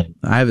remember. And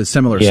I have a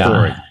similar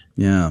story.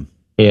 Yeah.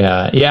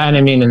 Yeah. And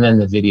I mean, and then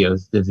the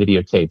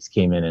videotapes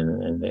came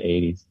in the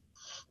 80s.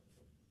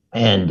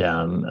 And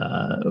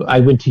I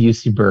went to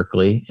UC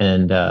Berkeley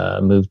and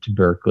moved to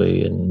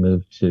Berkeley and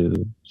moved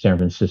to San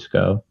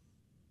Francisco.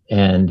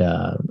 And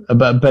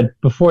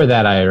but before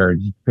that, I had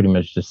already pretty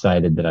much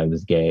decided that I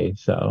was gay.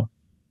 So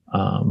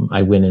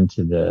I went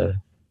into the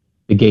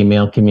gay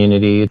male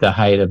community at the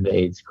height of the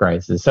AIDS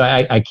crisis. So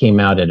I came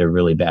out at a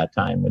really bad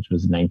time, which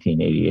was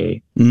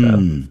 1988.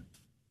 So,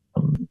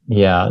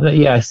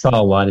 I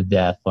saw a lot of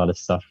death, a lot of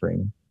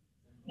suffering.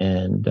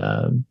 And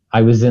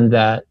I was in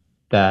that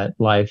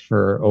life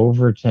for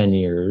over 10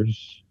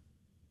 years,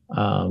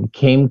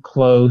 came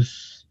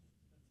close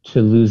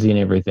to losing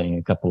everything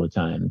a couple of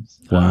times.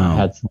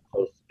 Wow.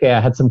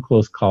 Had some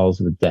close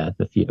calls with death,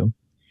 a few.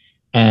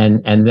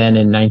 And then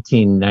in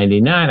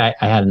 1999, I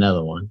had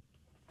another one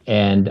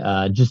and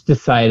just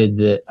decided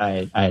that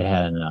I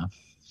had enough.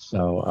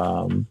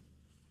 So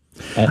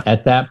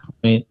at that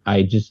point,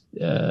 I just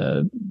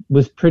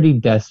was pretty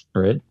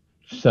desperate.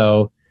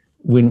 So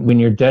when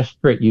you're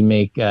desperate, you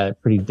make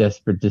pretty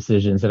desperate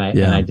decisions. And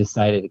I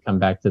decided to come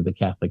back to the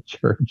Catholic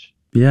Church.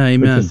 Yeah,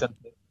 amen.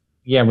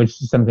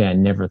 Which is something I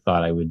never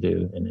thought I would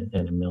do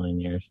in a million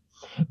years.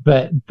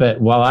 But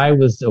while I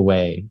was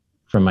away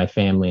from my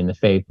family and the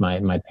faith,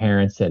 my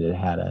parents had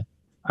a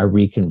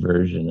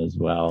reconversion as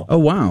well. Oh,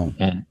 wow.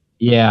 And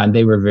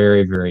they were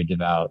very, very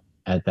devout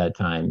at that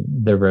time.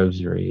 The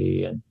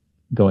rosary and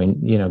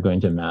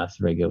going to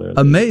mass regularly.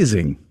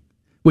 Amazing.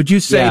 Would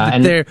you say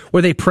that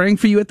were they praying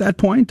for you at that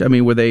point? I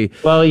mean, were they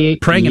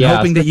praying and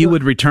hoping that you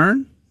would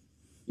return?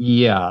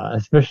 Yeah,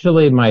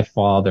 especially my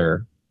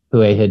father,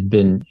 who I had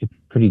been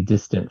pretty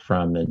distant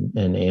from and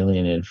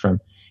alienated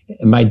from.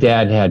 My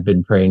dad had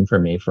been praying for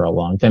me for a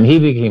long time. He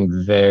became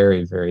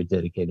very, very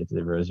dedicated to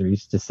the rosary. He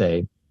used to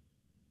say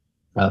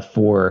not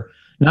 4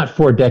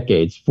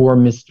 decades, 4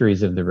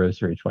 mysteries of the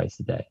rosary twice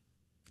a day.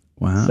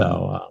 Wow.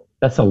 So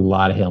that's a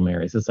lot of Hail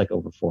Marys. It's like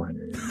over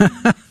 400.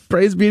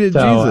 Praise be to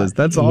Jesus.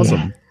 That's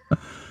awesome. Yeah.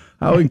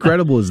 How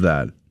incredible is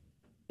that?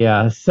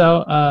 Yeah.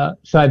 So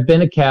I've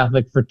been a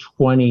Catholic for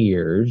 20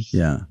 years.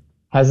 Yeah.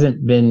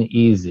 Hasn't been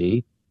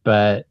easy,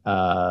 but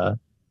there's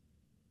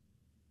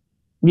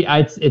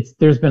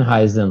been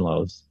highs and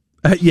lows.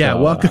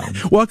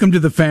 Welcome to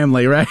the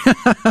family, right?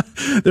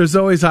 There's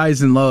always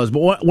highs and lows.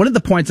 But one of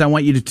the points I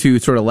want you to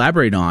sort of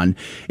elaborate on,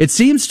 it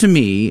seems to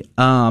me,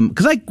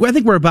 because I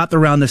think we're about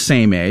around the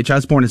same age. I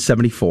was born in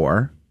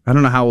 1974. I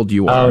don't know how old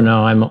you are. Oh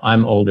no,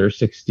 I'm older,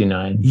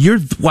 69.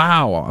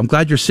 Wow. I'm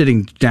glad you're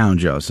sitting down,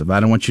 Joseph. I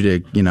don't want you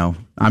to,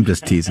 I'm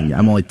just teasing you.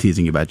 I'm only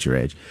teasing you about your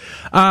age.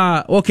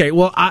 Okay.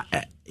 Well,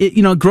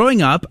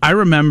 growing up, I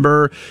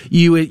remember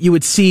you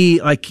would see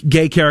like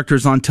gay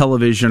characters on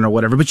television or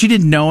whatever, but you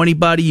didn't know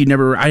anybody.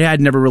 I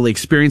had never really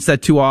experienced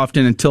that too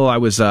often until I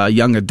was a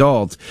young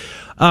adult.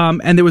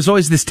 And there was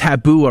always this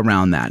taboo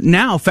around that.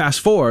 Now,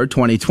 fast forward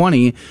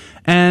 2020,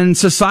 and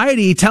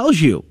society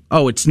tells you,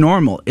 oh, it's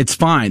normal. It's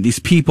fine. These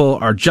people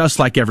are just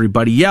like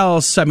everybody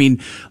else. I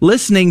mean,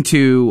 listening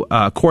to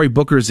Cory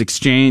Booker's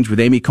exchange with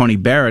Amy Coney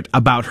Barrett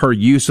about her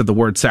use of the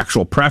word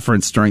sexual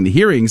preference during the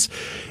hearings,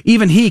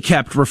 even he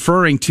kept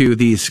referring to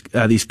these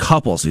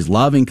couples, these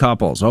loving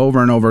couples,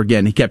 over and over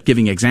again. He kept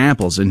giving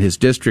examples in his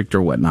district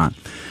or whatnot.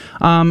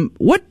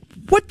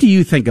 What do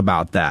you think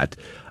about that?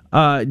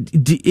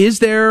 Is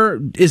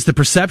the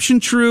perception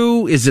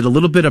true? Is it a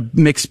little bit of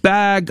mixed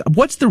bag?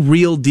 What's the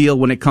real deal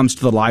when it comes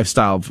to the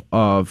lifestyle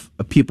of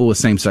people with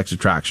same-sex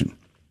attraction?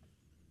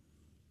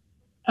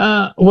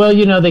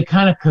 Well, they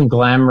kind of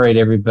conglomerate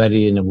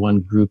everybody into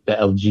one group, the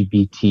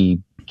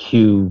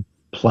LGBTQ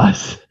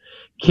plus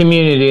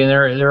community, and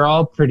they're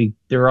all pretty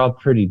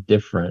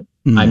different.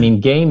 Mm-hmm. I mean,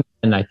 gay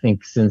men, I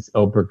think, since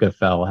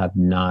Obergefell have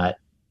not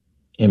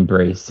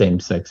embraced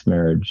same-sex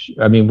marriage.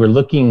 I mean, we're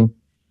looking.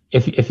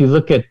 If you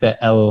look at the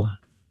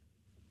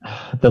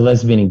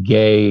lesbian and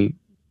gay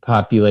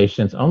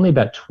populations, only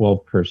about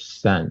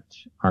 12%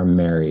 are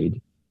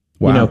married.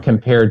 Wow.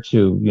 Compared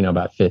to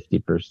about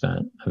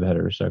 50% of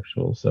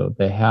heterosexuals. So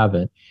they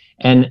haven't.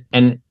 And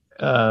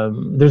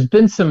there's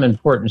been some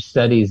important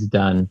studies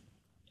done,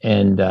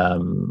 and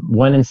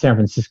one in San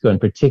Francisco in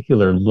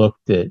particular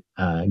looked at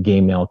gay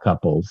male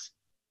couples,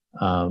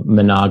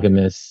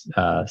 monogamous,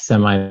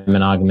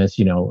 semi-monogamous,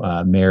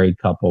 married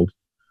couples.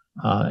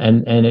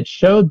 And it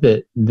showed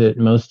that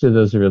most of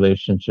those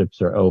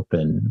relationships are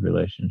open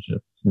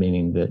relationships,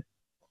 meaning that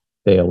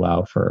they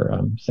allow for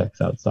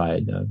sex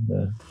outside of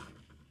the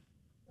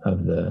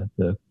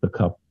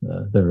couple,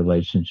 the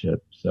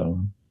relationship.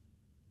 So,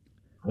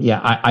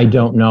 yeah, I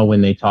don't know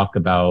when they talk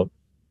about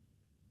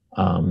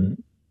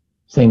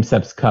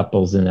same-sex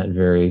couples in that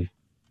very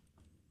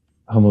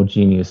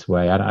homogeneous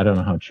way. I don't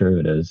know how true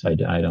it is. I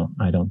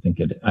don't think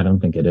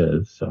it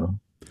is. So,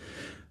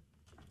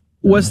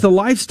 was the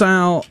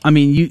lifestyle? I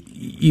mean,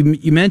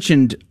 you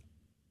mentioned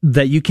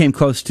that you came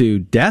close to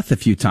death a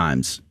few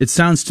times. It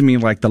sounds to me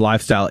like the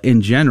lifestyle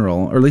in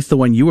general, or at least the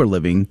one you were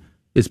living,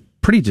 is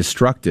pretty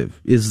destructive.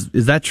 Is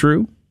that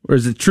true? Or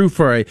is it true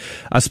for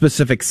a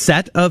specific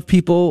set of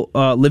people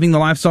living the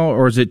lifestyle,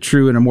 or is it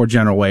true in a more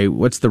general way?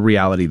 What's the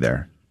reality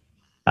there?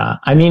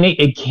 I mean,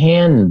 it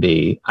can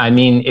be. I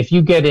mean, if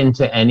you get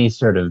into any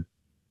sort of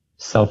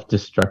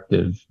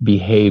self-destructive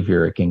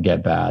behavior, it can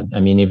get bad. I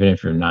mean, even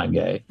if you're not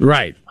gay.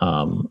 Right.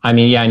 I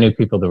mean, yeah, I knew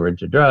people that were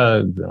into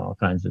drugs and all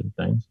kinds of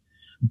things.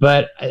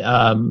 But,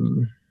 I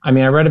mean,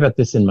 I read about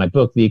this in my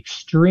book. The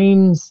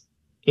extremes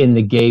in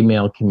the gay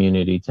male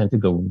community tend to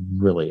go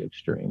really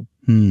extreme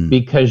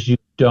because you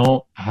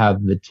don't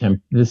have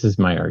this is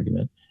my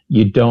argument.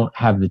 You don't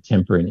have the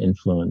temper and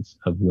influence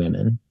of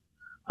women.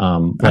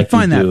 I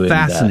find that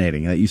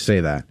fascinating that you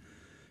say that.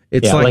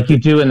 It's like you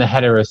do in the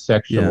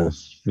heterosexual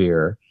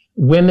sphere.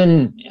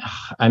 Women,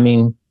 I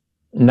mean,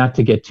 not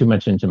to get too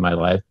much into my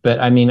life, but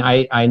I mean,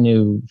 I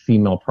knew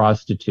female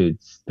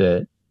prostitutes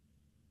that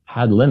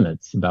had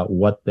limits about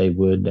what they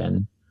would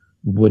and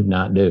would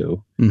not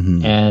do.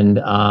 Mm-hmm.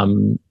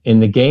 And in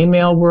the gay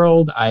male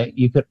world,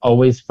 you could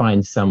always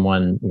find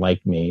someone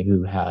like me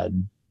who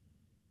had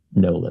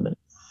no limits.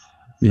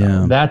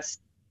 So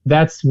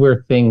that's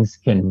where things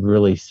can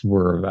really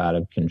swerve out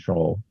of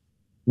control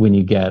when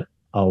you get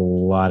a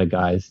lot of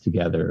guys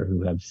together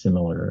who have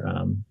similar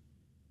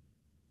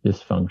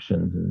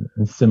dysfunctions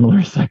and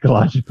similar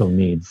psychological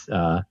needs.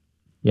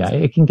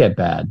 It can get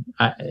bad.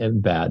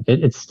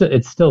 It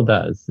still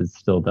does. It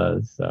still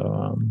does.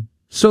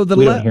 So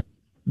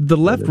the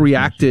left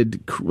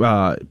reacted.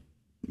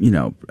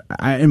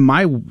 In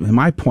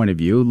my point of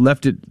view,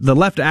 the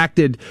left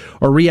acted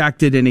or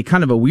reacted in a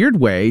kind of a weird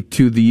way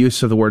to the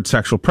use of the word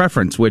sexual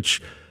preference,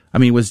 which, I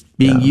mean, was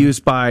being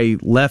used by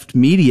left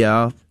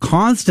media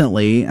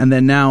constantly, and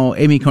then now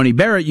Amy Coney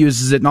Barrett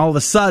uses it, and all of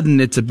a sudden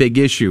it's a big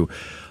issue.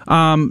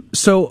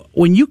 So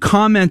when you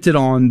commented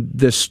on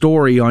this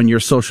story on your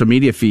social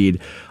media feed,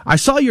 I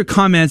saw your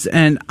comments,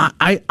 and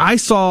I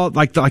saw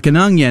like an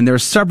onion. There are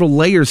several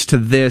layers to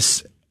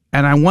this.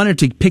 And I wanted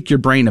to pick your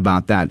brain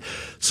about that.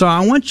 So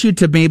I want you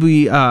to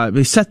maybe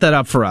set that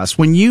up for us.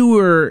 When you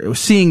were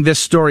seeing this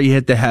story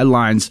hit the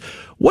headlines,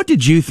 what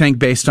did you think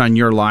based on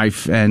your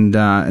life and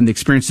the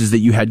experiences that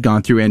you had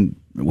gone through? And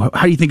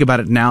how do you think about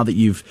it now that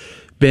you've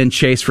been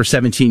chaste for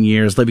 17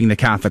 years, living the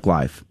Catholic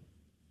life?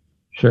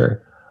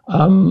 Sure.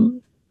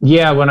 When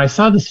I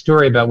saw the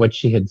story about what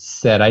she had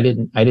said, I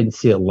didn't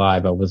see it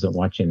live. I wasn't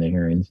watching the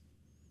hearings,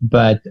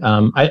 but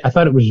I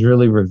thought it was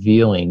really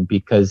revealing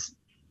because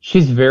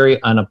she's very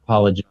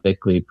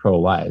unapologetically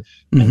pro-life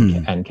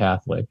and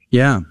Catholic.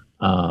 Yeah.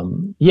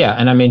 And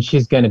I mean,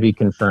 she's going to be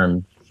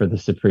confirmed for the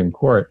Supreme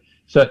Court.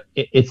 So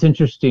it's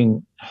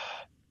interesting,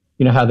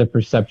 how the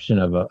perception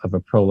of a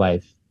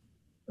pro-life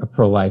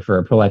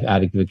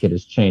advocate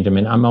has changed. I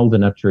mean, I'm old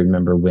enough to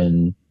remember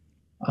when,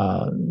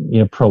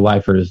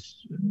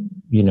 pro-lifers,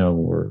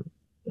 were,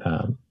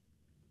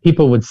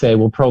 people would say,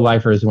 well,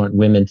 pro-lifers want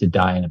women to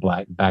die in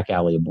a back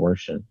alley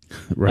abortion.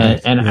 Right.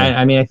 And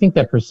I mean, I think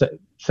that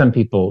some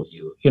people,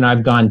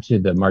 I've gone to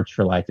the March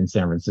for Life in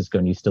San Francisco,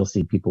 and you still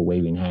see people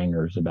waving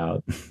hangers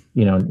about,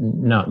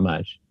 not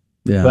much.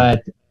 Yeah.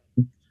 But,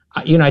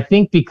 I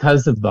think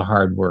because of the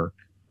hard work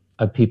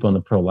of people in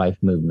the pro-life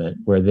movement,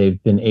 where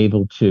they've been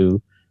able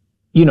to,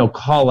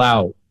 call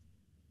out,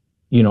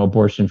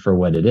 abortion for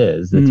what it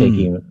is, the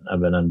taking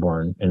of an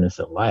unborn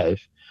innocent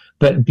life.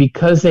 But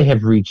because they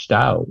have reached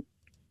out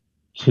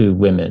to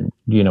women,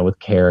 with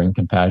care and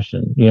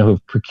compassion,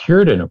 who've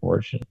procured an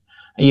abortion,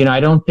 I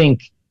don't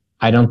think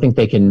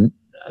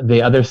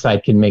the other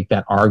side can make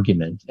that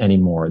argument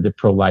anymore that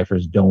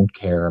pro-lifers don't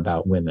care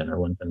about women or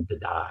want them to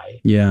die.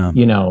 Yeah.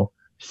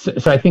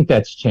 So I think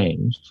that's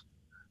changed.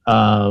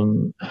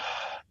 In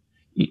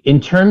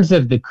terms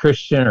of the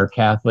Christian or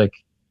Catholic,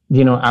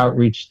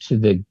 outreach to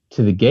the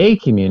gay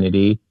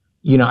community,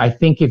 I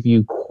think if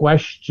you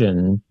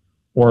question,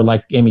 or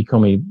like Amy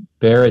Coney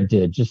Barrett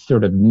did, just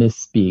sort of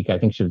misspeak,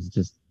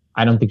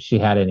 I don't think she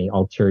had any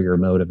ulterior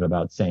motive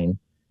about saying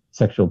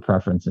sexual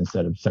preference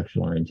instead of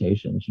sexual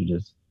orientation.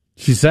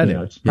 She said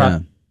it.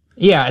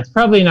 It's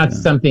probably not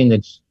something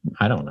that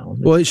I don't know.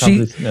 Well,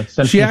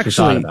 she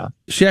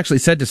actually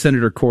said to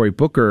Senator Cory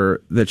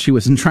Booker that she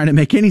wasn't trying to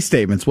make any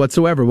statements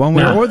whatsoever, one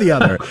way or the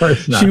other. Of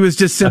course not. She was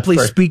just simply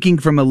speaking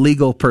from a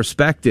legal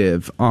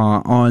perspective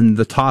on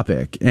the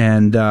topic,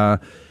 and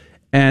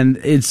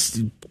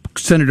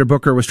Senator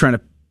Booker was trying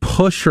to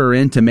push her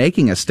into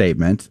making a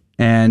statement.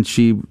 And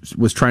she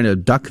was trying to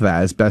duck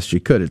that as best she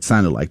could, it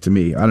sounded like to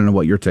me. I don't know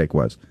what your take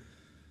was.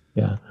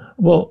 Yeah.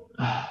 Well,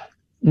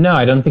 no,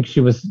 I don't think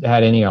she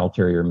had any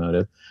ulterior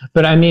motive.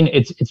 But I mean,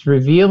 it's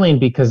revealing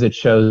because it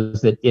shows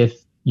that if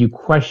you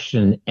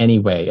question any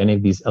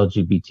of these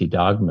LGBT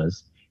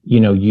dogmas,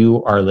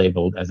 you are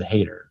labeled as a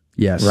hater.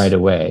 Yes. Right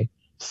away.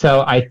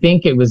 So I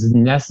think it was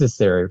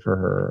necessary for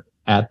her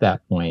at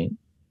that point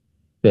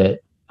that,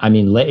 I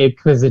mean,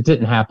 because it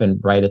didn't happen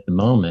right at the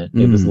moment.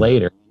 It was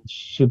later.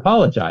 She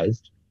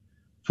apologized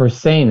for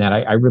saying that.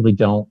 I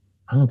don't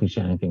think she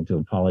had anything to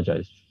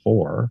apologize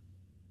for.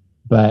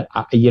 But,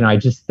 I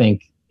just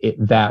think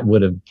that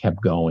would have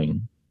kept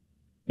going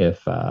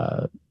if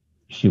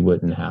she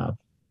wouldn't have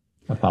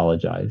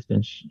apologized.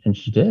 And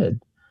she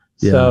did.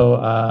 Yeah.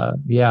 So,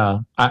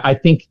 I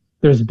think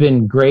there's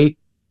been great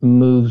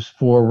moves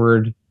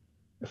forward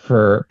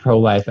for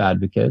pro-life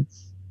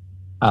advocates.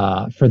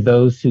 For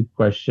those who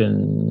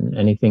question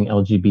anything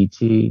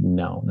LGBT,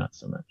 no, not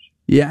so much.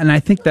 Yeah, and I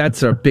think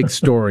that's a big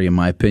story, in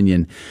my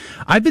opinion.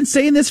 I've been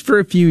saying this for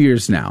a few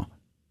years now.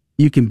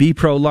 You can be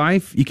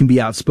pro-life, you can be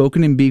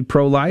outspoken and be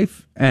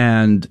pro-life,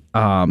 and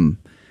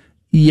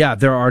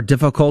there are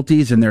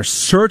difficulties, and there's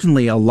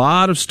certainly a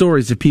lot of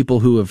stories of people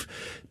who have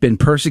been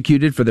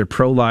persecuted for their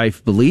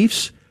pro-life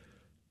beliefs.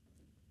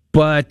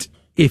 But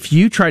if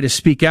you try to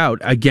speak out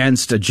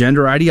against a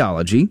gender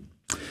ideology,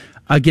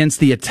 against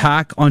the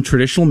attack on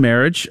traditional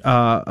marriage,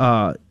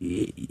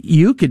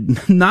 you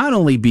could not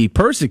only be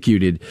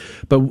persecuted,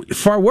 but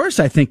far worse,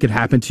 I think, could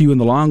happen to you in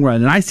the long run.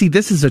 And I see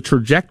this as a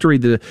trajectory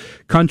the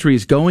country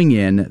is going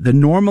in, the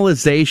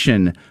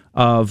normalization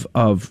of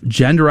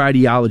gender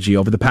ideology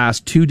over the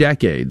past 2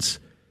 decades.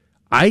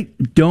 I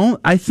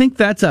think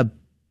that's a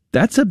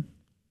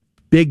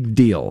big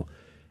deal.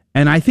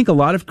 And I think a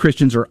lot of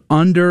Christians are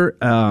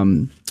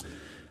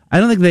I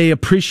don't think they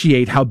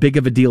appreciate how big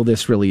of a deal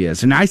this really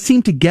is. And I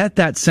seem to get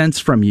that sense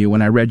from you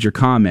when I read your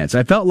comments.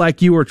 I felt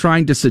like you were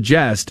trying to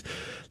suggest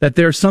that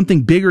there's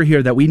something bigger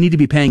here that we need to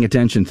be paying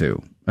attention to.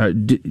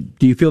 Do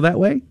you feel that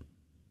way?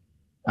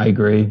 I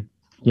agree.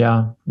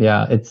 Yeah.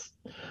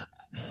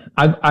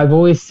 I've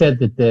always said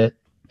that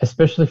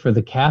especially for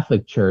the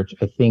Catholic Church,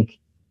 I think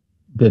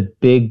the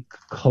big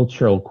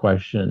cultural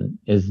question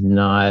is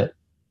not,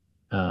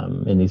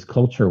 in these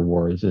culture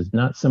wars, is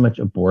not so much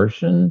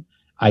abortion.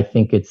 I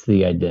think it's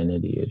the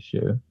identity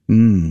issue.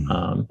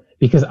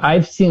 Because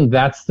I've seen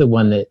that's the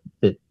one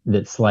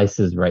that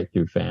slices right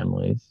through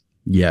families.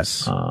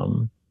 Yes.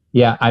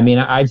 I mean,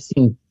 I've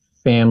seen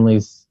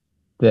families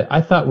that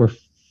I thought were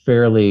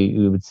fairly,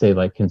 we would say,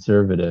 like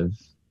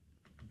conservatives,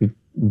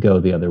 go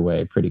the other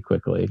way pretty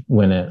quickly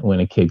when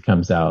a kid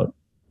comes out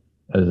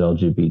as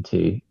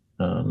LGBT.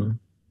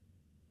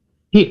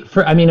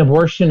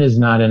 Abortion is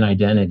not an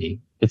identity.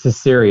 It's a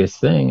serious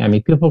thing. I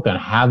mean, people can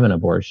have an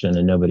abortion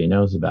and nobody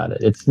knows about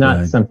it. It's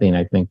not something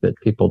I think that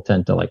people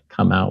tend to like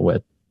come out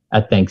with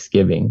at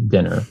Thanksgiving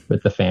dinner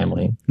with the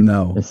family.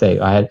 No. And say,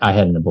 I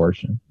had an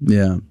abortion.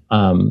 Yeah.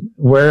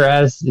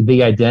 Whereas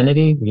the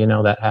identity,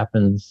 that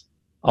happens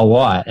a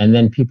lot. And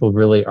then people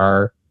really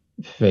are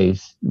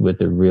faced with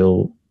the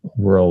real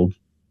world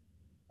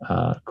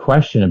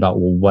question about,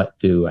 well, what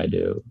do I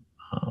do?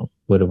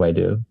 What do I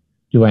do?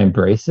 Do I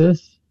embrace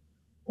this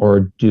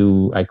or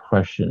do I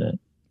question it?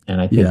 And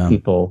I think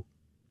people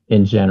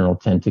in general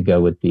tend to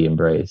go with the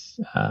embrace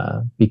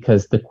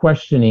because the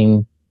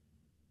questioning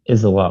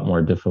is a lot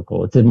more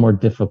difficult. It's a more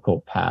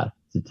difficult path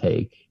to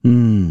take.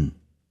 I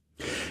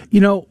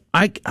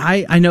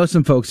know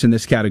some folks in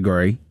this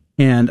category,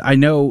 and I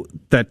know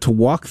that to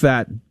walk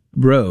that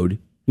road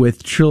with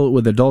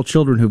adult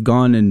children who've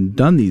gone and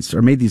done these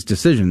or made these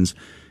decisions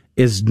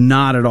is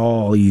not at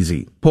all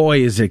easy. Boy,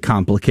 is it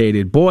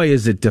complicated. Boy,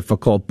 is it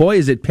difficult. Boy,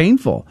 is it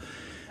painful.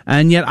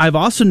 And yet I've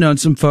also known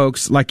some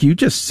folks, like you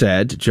just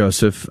said,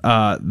 Joseph,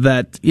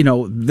 that,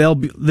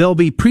 they'll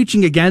be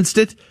preaching against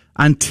it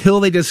until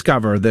they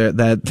discover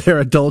that their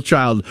adult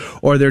child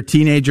or their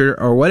teenager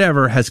or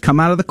whatever has come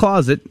out of the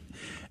closet.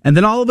 And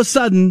then all of a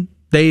sudden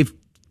they've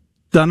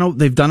done a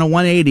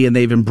 180 and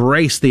they've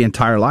embraced the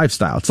entire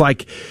lifestyle. It's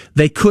like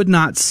they could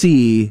not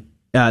see,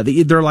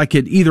 they're like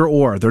an either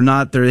or.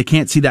 They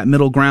can't see that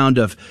middle ground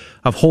of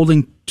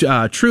holding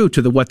true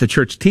to what the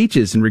church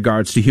teaches in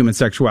regards to human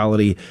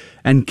sexuality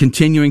and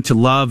continuing to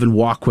love and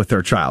walk with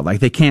their child.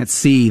 Like they can't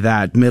see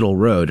that middle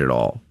road at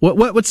all.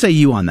 What say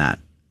you on that?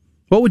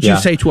 What would you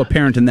say to a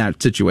parent in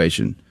that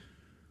situation?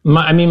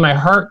 My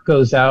heart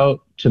goes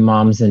out to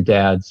moms and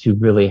dads who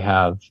really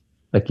have,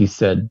 like you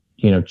said,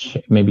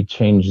 maybe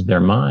changed their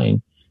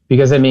mind.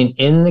 Because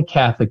in the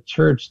Catholic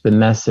Church, the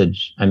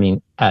message,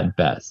 at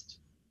best,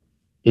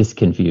 is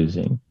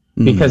confusing.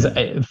 Because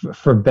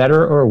for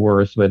better or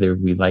worse, whether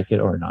we like it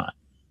or not,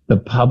 the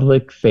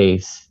public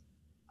face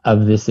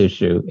of this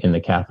issue in the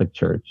Catholic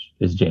Church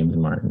is James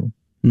Martin.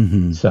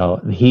 Mm-hmm.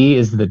 So he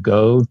is the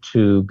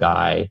go-to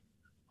guy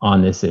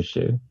on this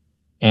issue.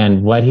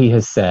 And what he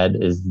has said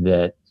is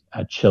that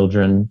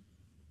children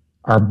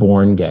are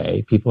born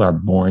gay. People are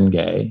born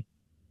gay.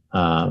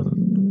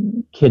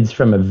 Kids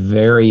from a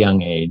very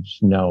young age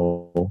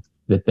know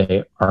that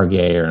they are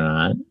gay or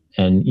not.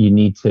 And you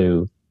need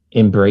to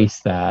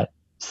embrace that,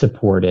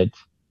 support it.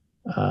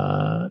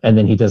 And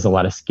then he does a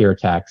lot of scare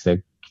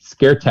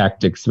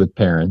tactics with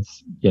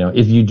parents.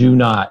 If you do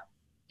not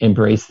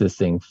embrace this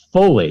thing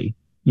fully,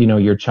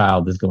 your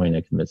child is going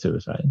to commit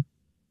suicide.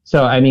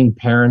 So,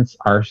 parents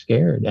are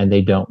scared and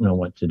they don't know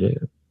what to do.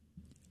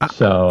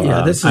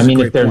 So, this is a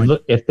great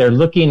point. If they're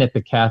looking at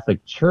the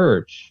Catholic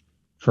Church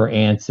for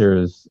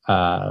answers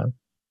that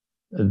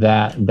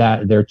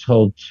they're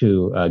told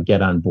to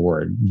get on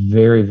board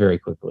very, very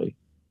quickly.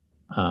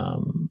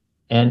 And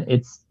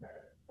it's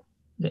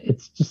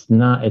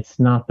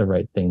not the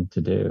right thing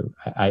to do.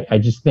 I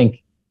just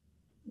think,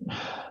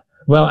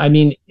 well, I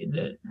mean,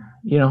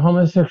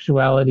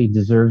 homosexuality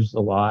deserves a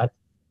lot,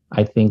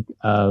 I think,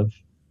 of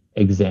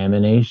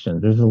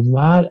examination. There's a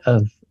lot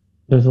of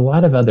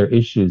other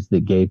issues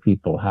that gay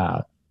people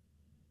have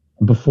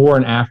before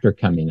and after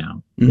coming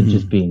out than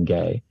just being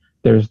gay.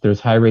 There's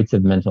high rates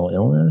of mental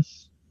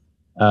illness.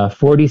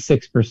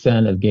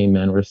 46% of gay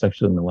men were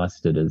sexually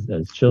molested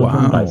as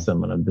children by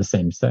someone of the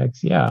same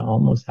sex. Yeah,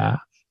 almost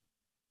half.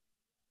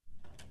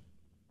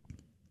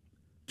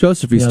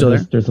 Joseph, you still there?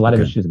 There's a lot of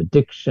issues of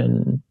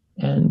addiction,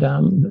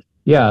 and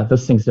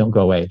those things don't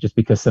go away just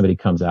because somebody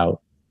comes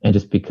out and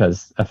just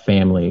because a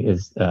family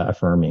is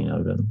affirming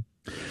of them.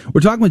 We're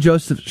talking with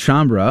Joseph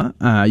Chambra.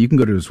 You can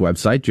go to his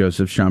website,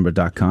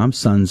 josephchambra.com,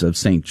 Sons of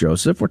St.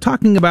 Joseph. We're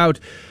talking about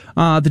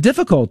the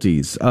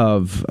difficulties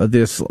of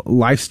this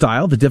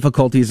lifestyle, the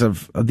difficulties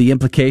of the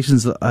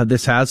implications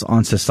this has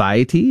on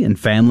society and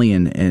family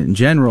in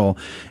general,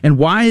 and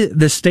why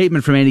this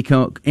statement from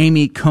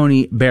Amy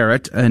Coney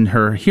Barrett in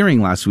her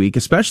hearing last week,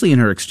 especially in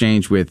her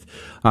exchange with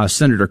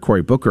Senator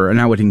Cory Booker,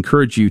 and I would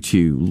encourage you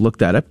to look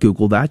that up,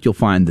 Google that. You'll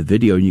find the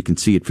video and you can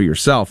see it for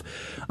yourself.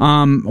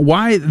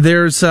 Why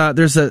there's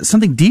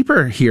something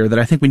deeper here that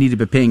I think we need to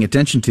be paying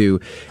attention to,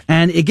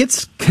 and it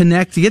gets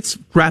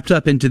wrapped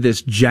up into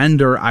this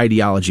gender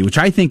ideology, which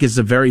I think is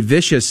a very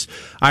vicious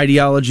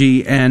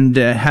ideology and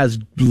has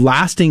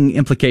lasting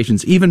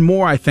implications, even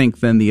more, I think,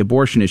 than the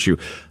abortion issue.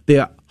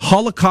 The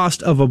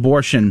Holocaust of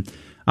abortion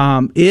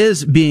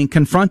is being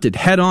confronted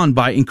head on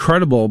by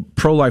incredible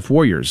pro-life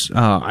warriors.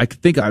 I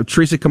think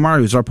Teresa Kamara,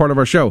 who's our part of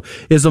our show,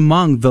 is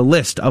among the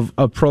list of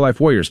pro-life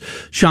warriors.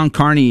 Sean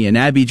Carney and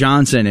Abby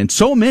Johnson and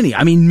so many,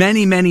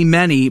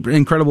 many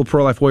incredible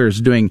pro-life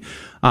warriors doing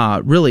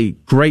really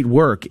great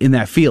work in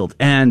that field.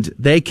 And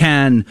they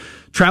can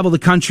travel the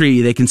country,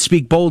 they can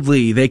speak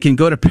boldly, they can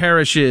go to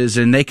parishes,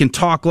 and they can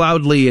talk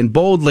loudly and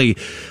boldly.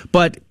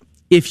 But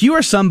if you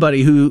are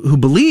somebody who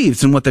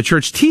believes in what the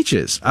church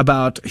teaches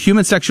about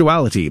human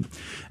sexuality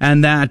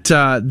and that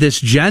this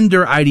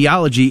gender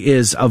ideology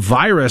is a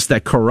virus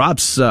that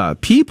corrupts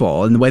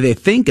people and the way they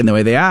think and the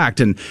way they act,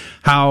 and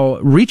how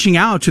reaching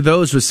out to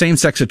those with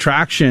same-sex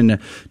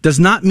attraction does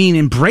not mean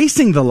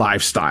embracing the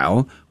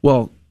lifestyle,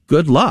 well,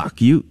 good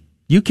luck.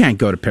 You can't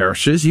go to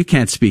parishes. You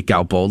can't speak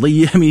out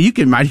boldly. I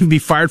mean, might even be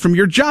fired from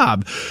your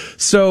job.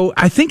 So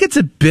I think it's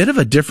a bit of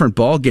a different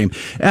ballgame.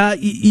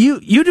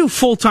 You do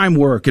full-time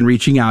work in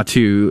reaching out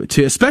to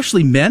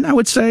especially men, I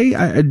would say.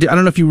 I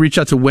don't know if you reach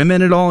out to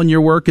women at all in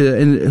your work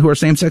who are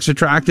same-sex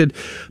attracted,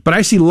 but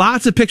I see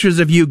lots of pictures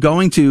of you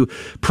going to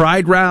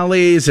pride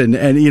rallies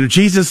and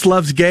Jesus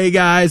loves gay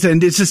guys.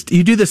 And it's just,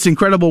 you do this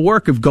incredible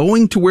work of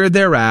going to where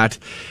they're at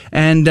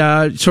and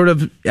sort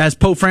of, as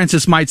Pope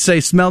Francis might say,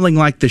 smelling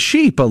like the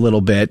sheep a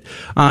little bit,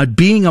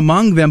 being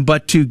among them,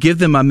 but to give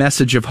them a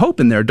message of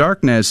hope in their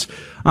darkness.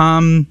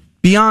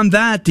 Beyond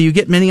that, do you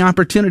get many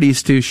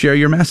opportunities to share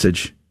your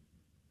message?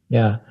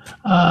 Yeah.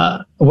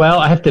 Well,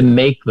 I have to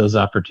make those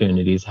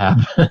opportunities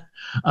happen.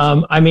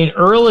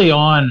 Early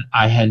on,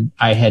 I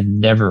had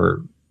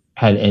never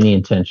had any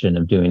intention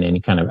of doing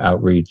any kind of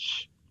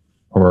outreach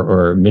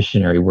or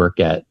missionary work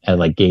at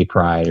like Gay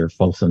Pride or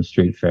Folsom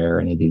Street Fair,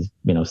 any of these,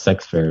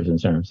 sex fairs in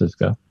San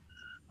Francisco.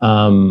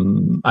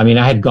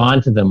 I had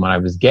gone to them when I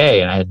was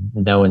gay, and I had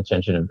no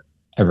intention of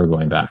ever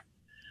going back.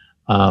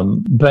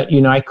 But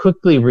I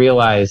quickly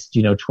realized,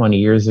 20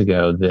 years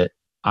ago that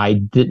I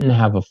didn't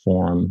have a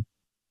forum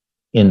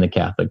in the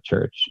Catholic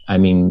Church.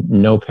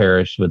 No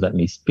parish would let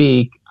me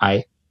speak.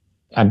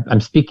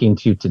 I'm speaking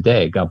to you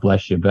today, God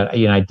bless you, but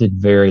I did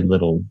very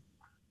little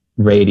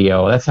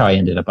radio. That's how I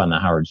ended up on the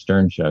Howard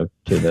Stern show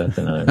too. That's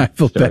another I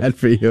feel story. Bad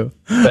for you.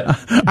 But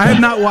I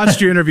have not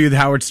watched your interview with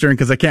Howard Stern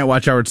because I can't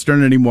watch Howard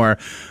Stern anymore.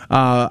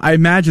 I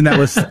imagine that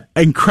was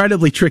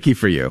incredibly tricky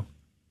for you.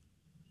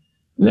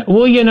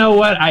 Well, you know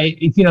what?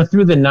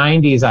 Through the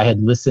 90s, I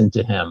had listened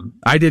to him.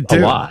 I did too.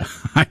 A lot.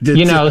 I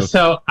did too.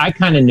 So I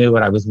kind of knew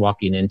what I was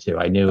walking into.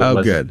 I knew it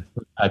was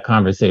a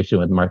conversation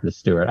with Martha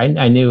Stewart.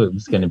 I knew it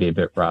was going to be a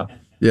bit rough.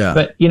 Yeah.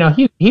 But,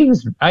 he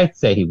was, I'd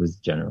say he was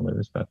generally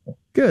respectful.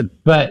 Good.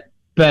 But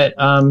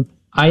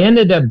I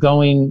ended up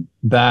going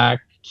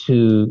back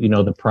to,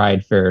 the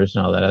Pride fairs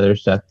and all that other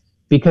stuff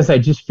because I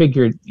just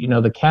figured,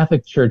 the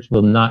Catholic Church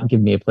will not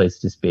give me a place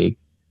to speak.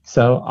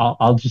 So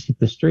I'll just hit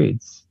the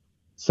streets.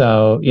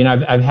 So,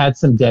 I've had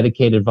some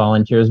dedicated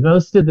volunteers.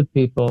 Most of the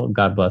people,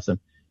 God bless them,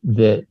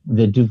 that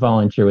do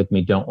volunteer with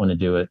me don't want to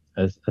do it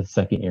as a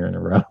second year in a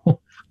row.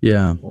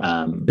 Yeah.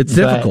 It's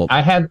difficult.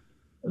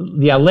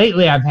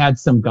 Lately I've had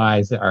some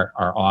guys that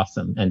are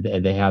awesome, and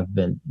they have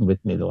been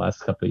with me the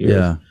last couple of years.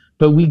 Yeah.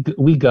 But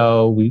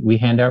we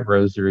hand out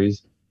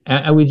rosaries,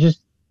 and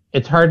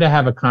it's hard to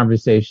have a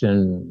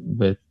conversation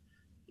with,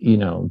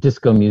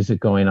 disco music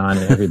going on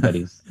and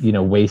everybody's,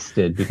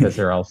 wasted because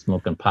they're all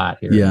smoking pot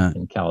here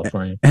in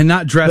California. And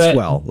not dressed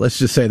well. Let's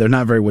just say they're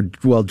not very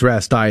well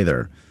dressed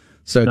either.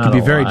 So it Not can be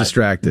a very lot.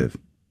 distractive.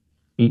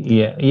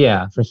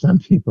 Yeah, for some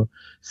people.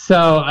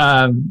 So,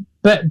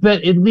 but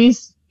at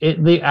least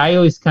I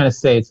always kind of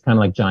say it's kind of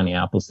like Johnny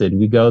Appleseed.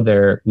 We go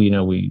there, we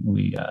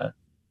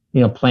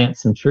plant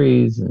some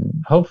trees,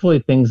 and hopefully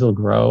things will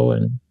grow.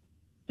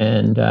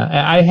 And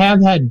I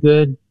have had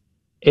good.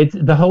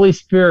 The Holy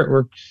Spirit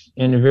works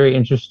in a very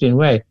interesting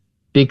way,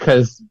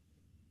 because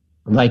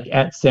like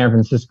at San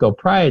Francisco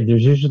Pride,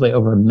 there's usually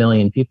over 1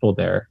 million people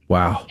there.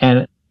 Wow.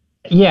 And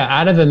yeah,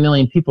 out of 1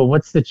 million people,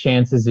 what's the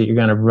chances that you're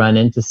going to run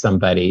into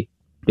somebody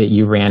that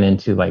you ran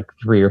into like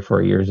 3 or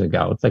 4 years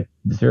ago? It's like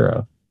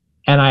 0.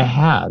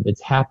 And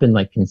it's happened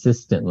like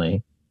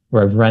consistently,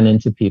 where I've run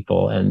into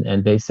people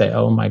and they say,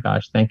 "Oh my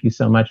gosh, thank you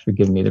so much for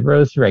giving me the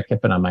rosary. I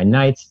kept it on my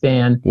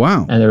nightstand."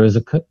 Wow. And there was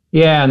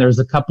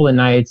a couple of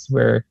nights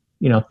where,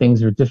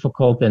 things were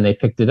difficult, and they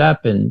picked it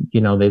up, and, they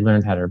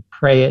learned how to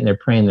pray it, and they're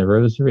praying the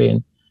rosary.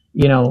 And,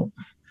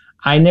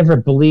 I never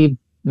believed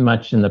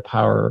much in the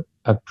power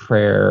of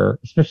prayer,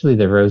 especially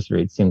the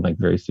rosary. It seemed like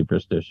very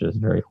superstitious,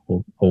 very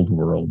old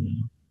world.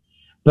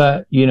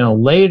 But,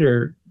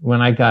 later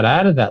when I got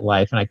out of that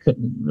life and I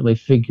couldn't really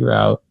figure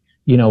out,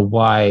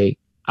 why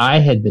I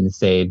had been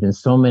saved, and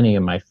so many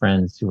of my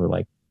friends who were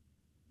like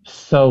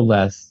so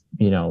less,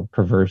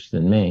 perverse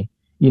than me,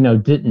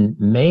 didn't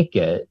make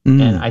it.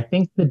 And I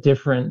think the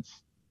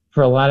difference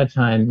for a lot of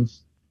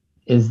times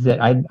is that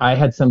I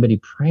had somebody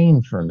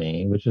praying for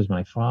me, which was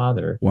my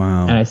father.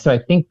 Wow. And so I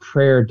think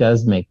prayer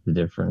does make the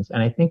difference.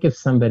 And I think if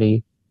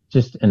somebody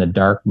just in a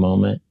dark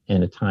moment,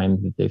 in a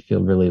time that they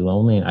feel really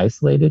lonely and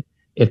isolated,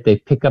 if they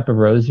pick up a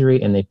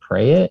rosary and they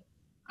pray it,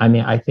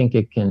 I think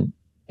it can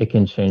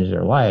change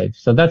their life.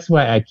 So that's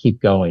why I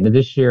keep going.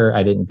 This year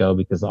I didn't go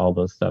because all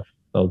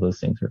those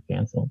things were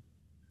canceled.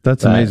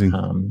 That's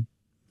amazing.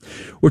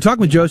 We're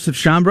talking with Joseph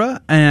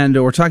Chambra, and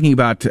we're talking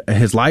about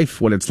his life,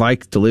 what it's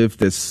like to live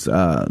this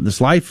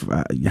life.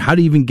 How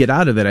to even get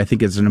out of it, I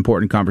think, is an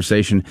important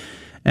conversation.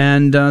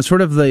 And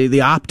sort of the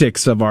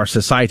optics of our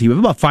society. We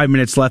have about 5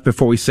 minutes left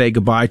before we say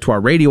goodbye to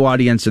our radio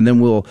audience, and then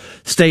we'll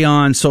stay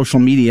on social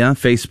media,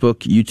 Facebook,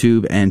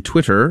 YouTube, and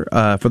Twitter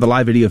for the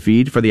live video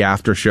feed for the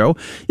after show.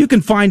 You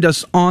can find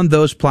us on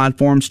those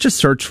platforms. Just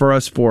search for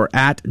us for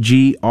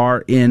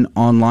 @GRN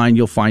Online.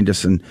 You'll find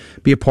us and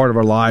be a part of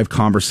our live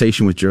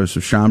conversation with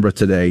Joseph Chambra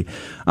today.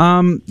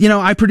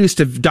 I produced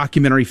a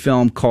documentary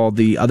film called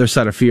The Other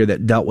Side of Fear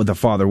that dealt with a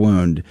father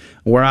wound,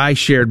 where I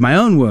shared my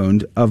own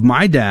wound of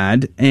my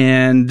dad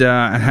and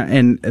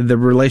the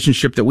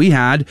relationship that we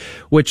had,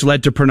 which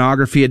led to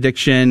pornography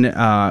addiction,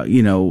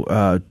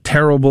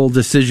 terrible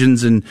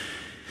decisions in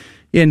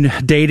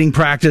dating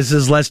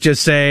practices, let's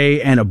just say,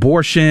 and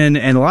abortion,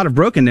 and a lot of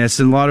brokenness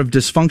and a lot of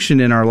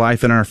dysfunction in our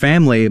life and our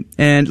family,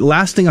 and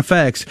lasting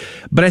effects.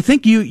 But I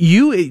think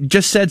you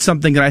just said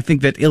something that I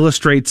think that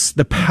illustrates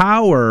the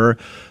power,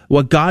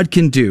 what God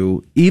can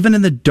do, even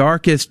in the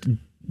darkest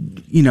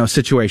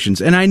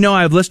situations. And I know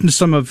I've listened to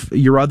some of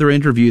your other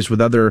interviews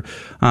with other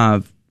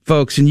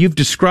folks, and you've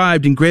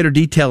described in greater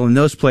detail in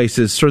those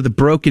places sort of the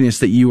brokenness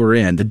that you were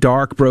in, the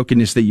dark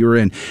brokenness that you were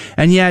in.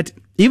 And yet,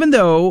 even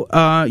though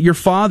your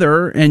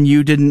father and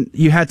you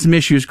had some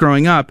issues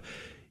growing up,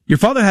 your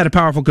father had a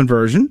powerful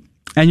conversion,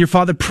 and your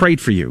father prayed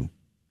for you.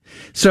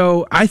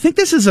 So I think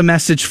this is a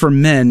message for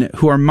men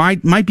who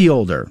might be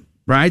older,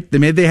 right?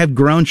 They have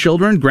grown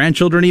children,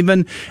 grandchildren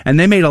even, and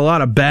they made a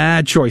lot of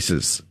bad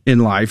choices in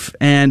life.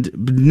 And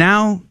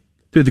now,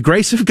 through the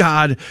grace of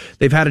God,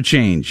 they've had a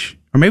change.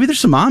 Or maybe there's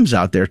some moms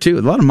out there too,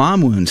 a lot of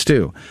mom wounds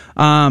too.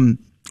 What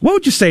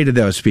would you say to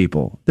those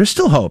people? There's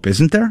still hope,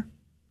 isn't there?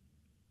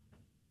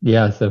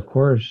 Yes, of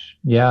course.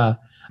 Yeah.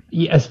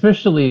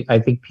 Especially, I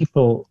think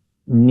people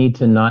need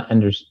to not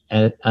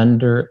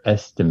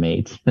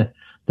underestimate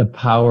the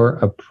power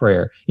of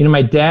prayer.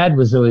 My dad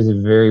was always a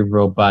very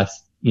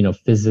robust,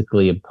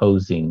 physically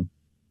opposing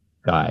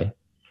guy.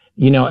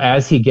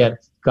 As he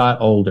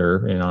got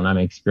older, and I'm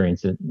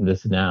experiencing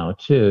this now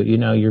too,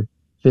 your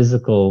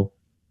physical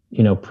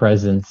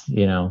presence,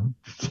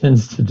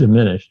 tends to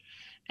diminish.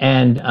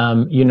 And,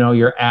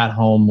 you're at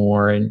home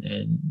more and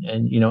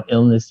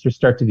illness, you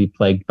start to be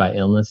plagued by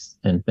illness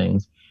and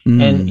things.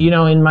 And,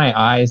 in my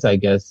eyes, I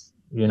guess,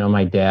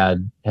 my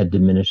dad had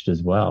diminished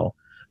as well.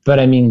 But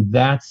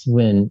that's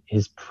when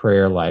his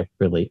prayer life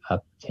really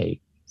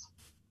uptakes.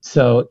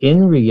 So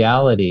in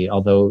reality,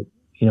 although,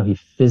 he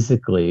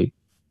physically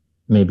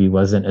maybe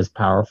wasn't as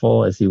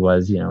powerful as he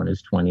was, in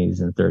his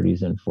 20s and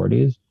 30s and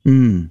 40s,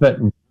 but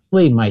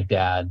really, my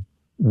dad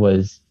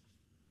was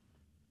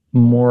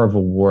more of a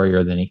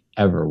warrior than he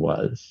ever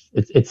was.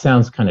 It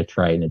sounds kind of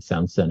trite and it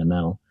sounds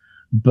sentimental,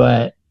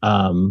 but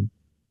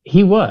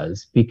he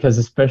was, because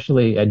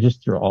especially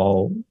just through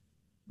all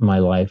my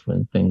life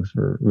when things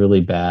were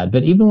really bad.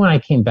 But even when I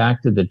came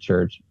back to the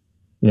church,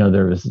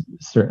 there was a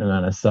certain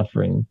amount of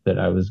suffering that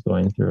I was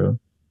going through,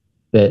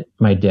 that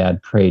my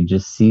dad prayed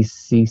just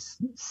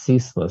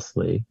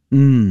ceaselessly.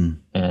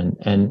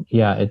 And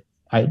yeah,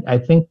 I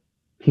think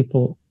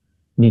people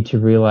need to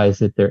realize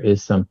that there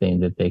is something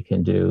that they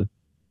can do,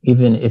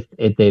 even if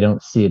they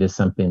don't see it as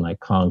something like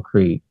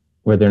concrete,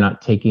 where they're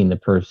not taking the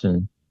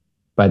person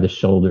by the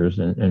shoulders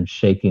and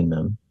shaking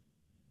them.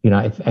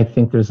 I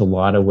think there's a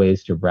lot of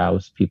ways to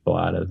rouse people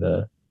out of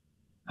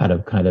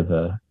kind of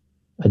a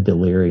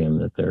delirium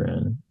that they're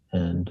in.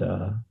 And,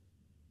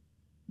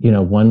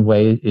 one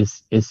way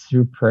is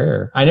through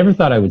prayer. I never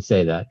thought I would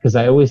say that, because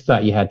I always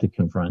thought you had to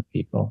confront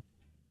people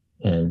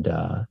and,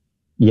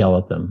 yell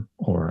at them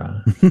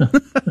or,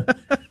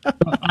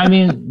 I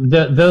mean,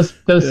 those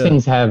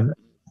things are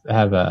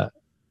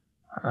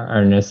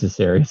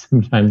necessary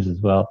sometimes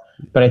as well.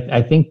 But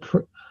I think,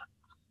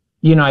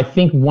 I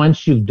think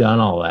once you've done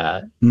all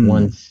that,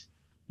 once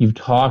you've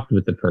talked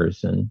with the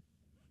person,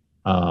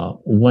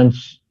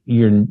 once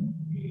you're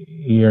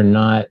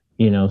not,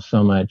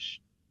 so much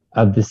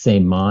of the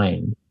same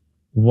mind,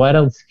 what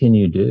else can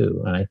you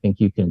do? And I think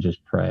you can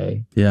just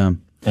pray. Yeah.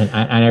 And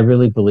I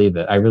really believe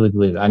it. I really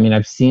believe it. I mean,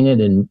 I've seen it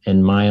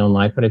in my own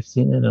life, but I've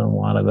seen it in a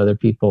lot of other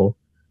people.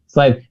 It's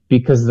like,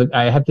 because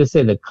I have to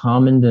say the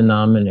common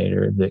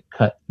denominator that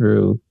cut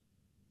through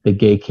the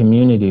gay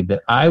community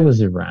that I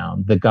was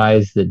around, the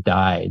guys that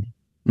died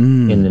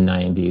in the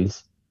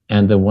 90s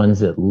and the ones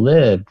that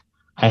lived,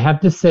 I have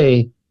to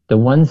say the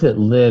ones that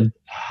lived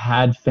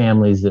had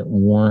families that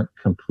weren't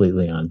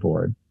completely on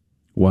board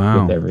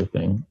with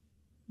everything.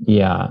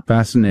 Yeah.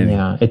 Fascinating.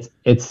 Yeah.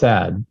 It's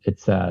sad.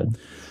 It's sad.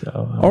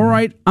 So, all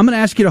right. I'm going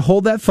to ask you to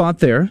hold that thought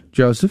there,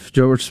 Joseph.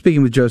 We're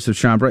speaking with Joseph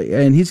Chambra,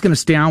 and he's going to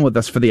stay on with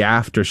us for the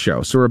after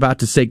show. So we're about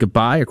to say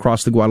goodbye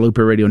across the Guadalupe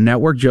Radio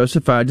Network.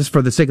 Joseph, just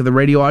for the sake of the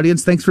radio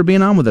audience, thanks for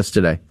being on with us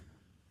today.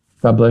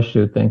 God bless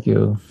you. Thank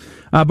you.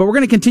 But we're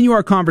going to continue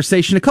our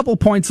conversation. A couple of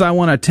points I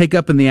want to take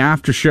up in the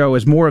after show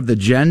is more of the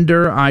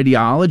gender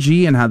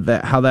ideology and how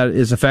that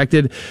is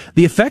affected.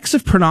 The effects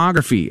of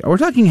pornography. We're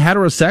talking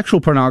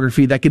heterosexual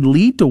pornography that could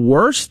lead to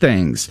worse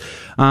things.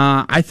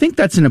 I think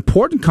that's an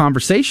important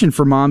conversation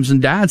for moms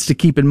and dads to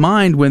keep in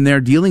mind when they're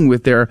dealing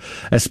with their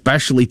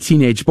especially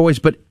teenage boys,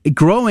 but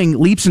growing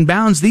leaps and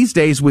bounds these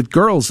days with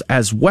girls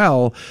as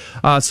well.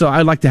 So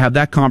I'd like to have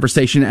that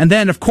conversation. And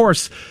then, of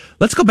course,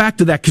 let's go back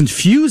to that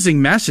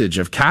confusing message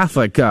of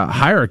Catholic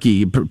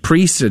hierarchy,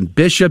 priests and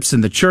bishops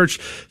in the church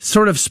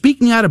sort of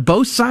speaking out of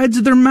both sides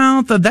of their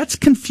mouth. That's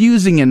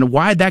confusing, and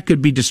why that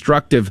could be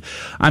destructive.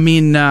 I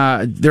mean,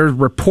 there are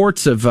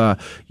reports of,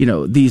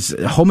 these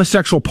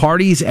homosexual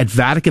parties at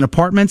Vatican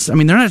apartments. I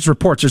mean, they're not just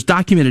reports. There's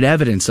documented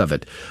evidence of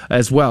it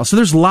as well. So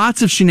there's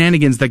lots of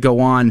shenanigans that go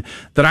on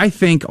that I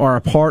think are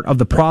a part of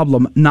the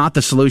problem, not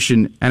the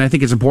solution. And I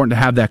think it's important to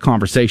have that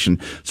conversation.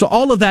 So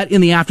all of that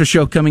in the after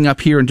show coming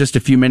up here in just a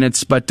few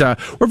minutes. But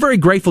we're very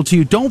grateful to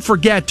you. Don't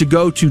forget to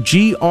go to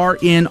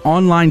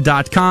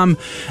grnonline.com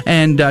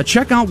and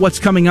check out what's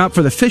coming up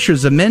for the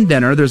Fishers of Men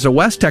dinner. There's a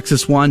West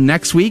Texas one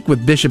next week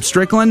with Bishop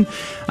Strickland.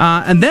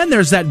 And then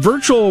there's that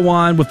virtual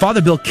one with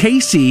Father Bill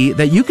Casey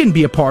that you can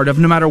be a part of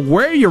no matter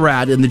where you're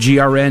at in the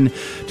GRN.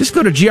 Just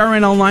go to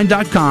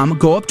grnonline.com,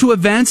 go up to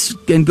events,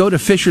 and go to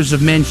Fishers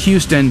of Men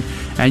Houston,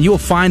 and you'll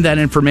find that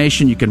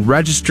information. You can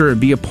register and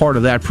be a part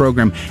of that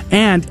program.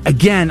 And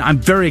again, I'm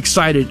very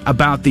excited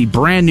about the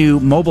brand new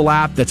mobile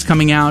app that's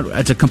coming out.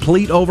 It's a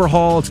complete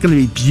overhaul. It's going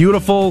to be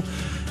beautiful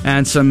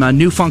and some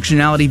new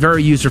functionality,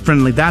 very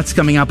user-friendly. That's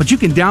coming out. But you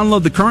can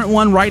download the current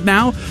one right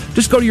now.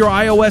 Just go to your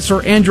iOS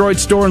or Android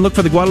store and look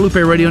for the Guadalupe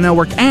Radio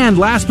Network. And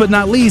last but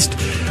not least,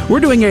 we're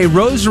doing a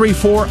Rosary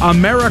for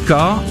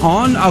America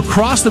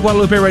across the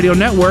Guadalupe Radio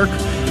Network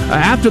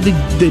after the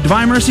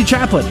Divine Mercy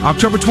Chaplet,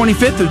 October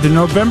 25th through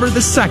November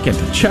the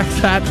 2nd. Check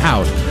that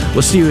out.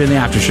 We'll see you in the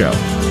after show.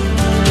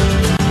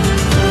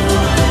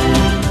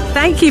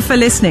 Thank you for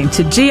listening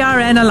to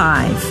GRN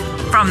Alive.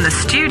 From the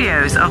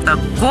studios of the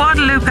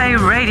Guadalupe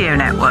Radio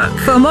Network.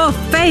 For more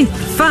faith,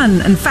 fun,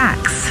 and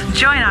facts,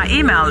 join our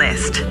email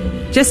list.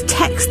 Just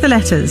text the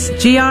letters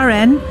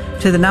GRN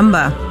to the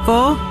number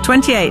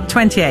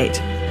 42828.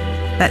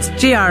 That's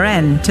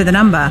GRN to the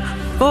number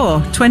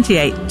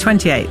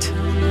 42828.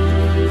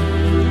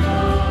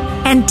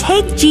 And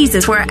take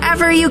Jesus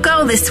wherever you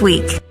go this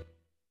week.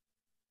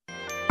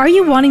 Are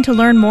you wanting to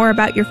learn more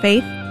about your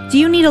faith? Do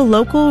you need a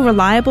local,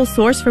 reliable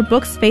source for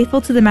books faithful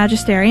to the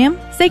magisterium?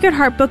 Sacred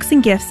Heart Books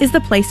and Gifts is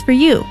the place for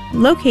you.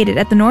 Located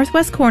at the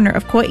northwest corner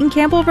of Coit and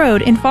Campbell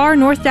Road in far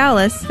North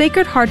Dallas,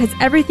 Sacred Heart has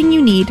everything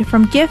you need,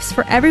 from gifts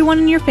for everyone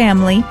in your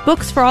family,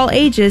 books for all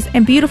ages,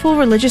 and beautiful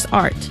religious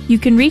art. You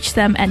can reach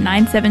them at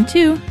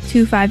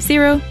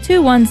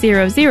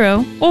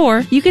 972-250-2100,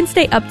 or you can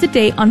stay up to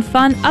date on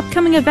fun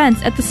upcoming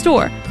events at the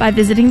store by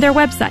visiting their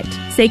website,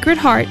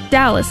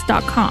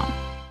 sacredheartdallas.com.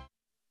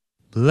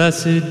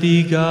 Blessed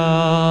be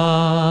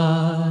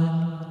God,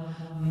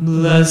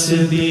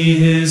 blessed be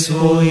His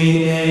holy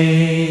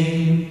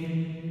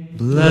name,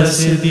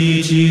 blessed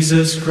be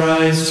Jesus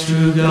Christ,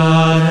 true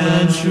God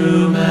and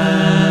true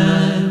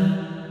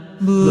man,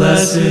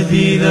 blessed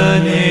be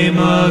the name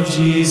of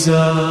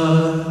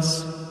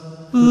Jesus,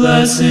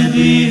 blessed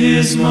be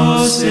His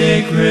most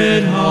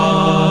sacred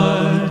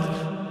heart,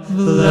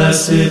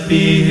 blessed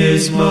be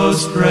His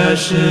most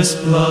precious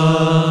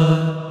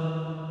blood.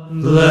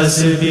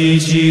 Blessed be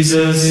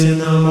Jesus in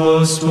the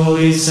most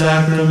holy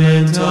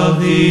sacrament of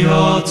the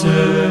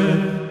altar.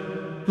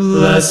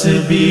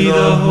 Blessed be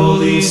the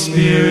Holy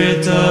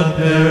Spirit, the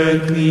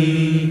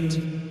Paraclete.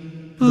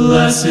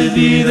 Blessed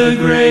be the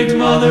great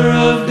Mother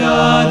of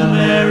God,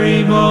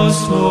 Mary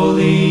most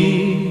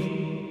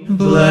holy.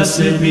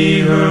 Blessed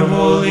be her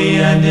holy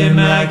and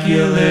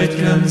immaculate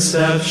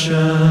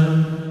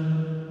conception.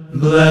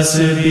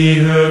 Blessed be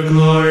her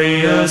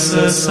glorious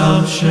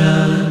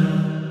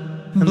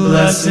assumption.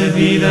 Blessed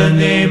be the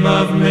name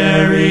of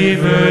Mary,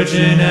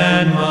 Virgin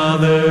and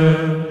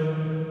Mother.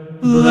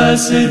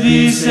 Blessed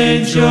be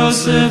Saint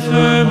Joseph,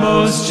 her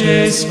most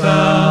chaste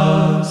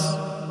spouse.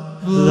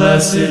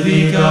 Blessed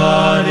be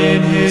God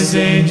in his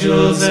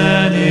angels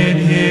and in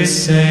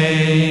his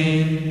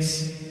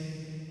saints.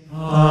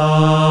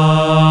 Amen.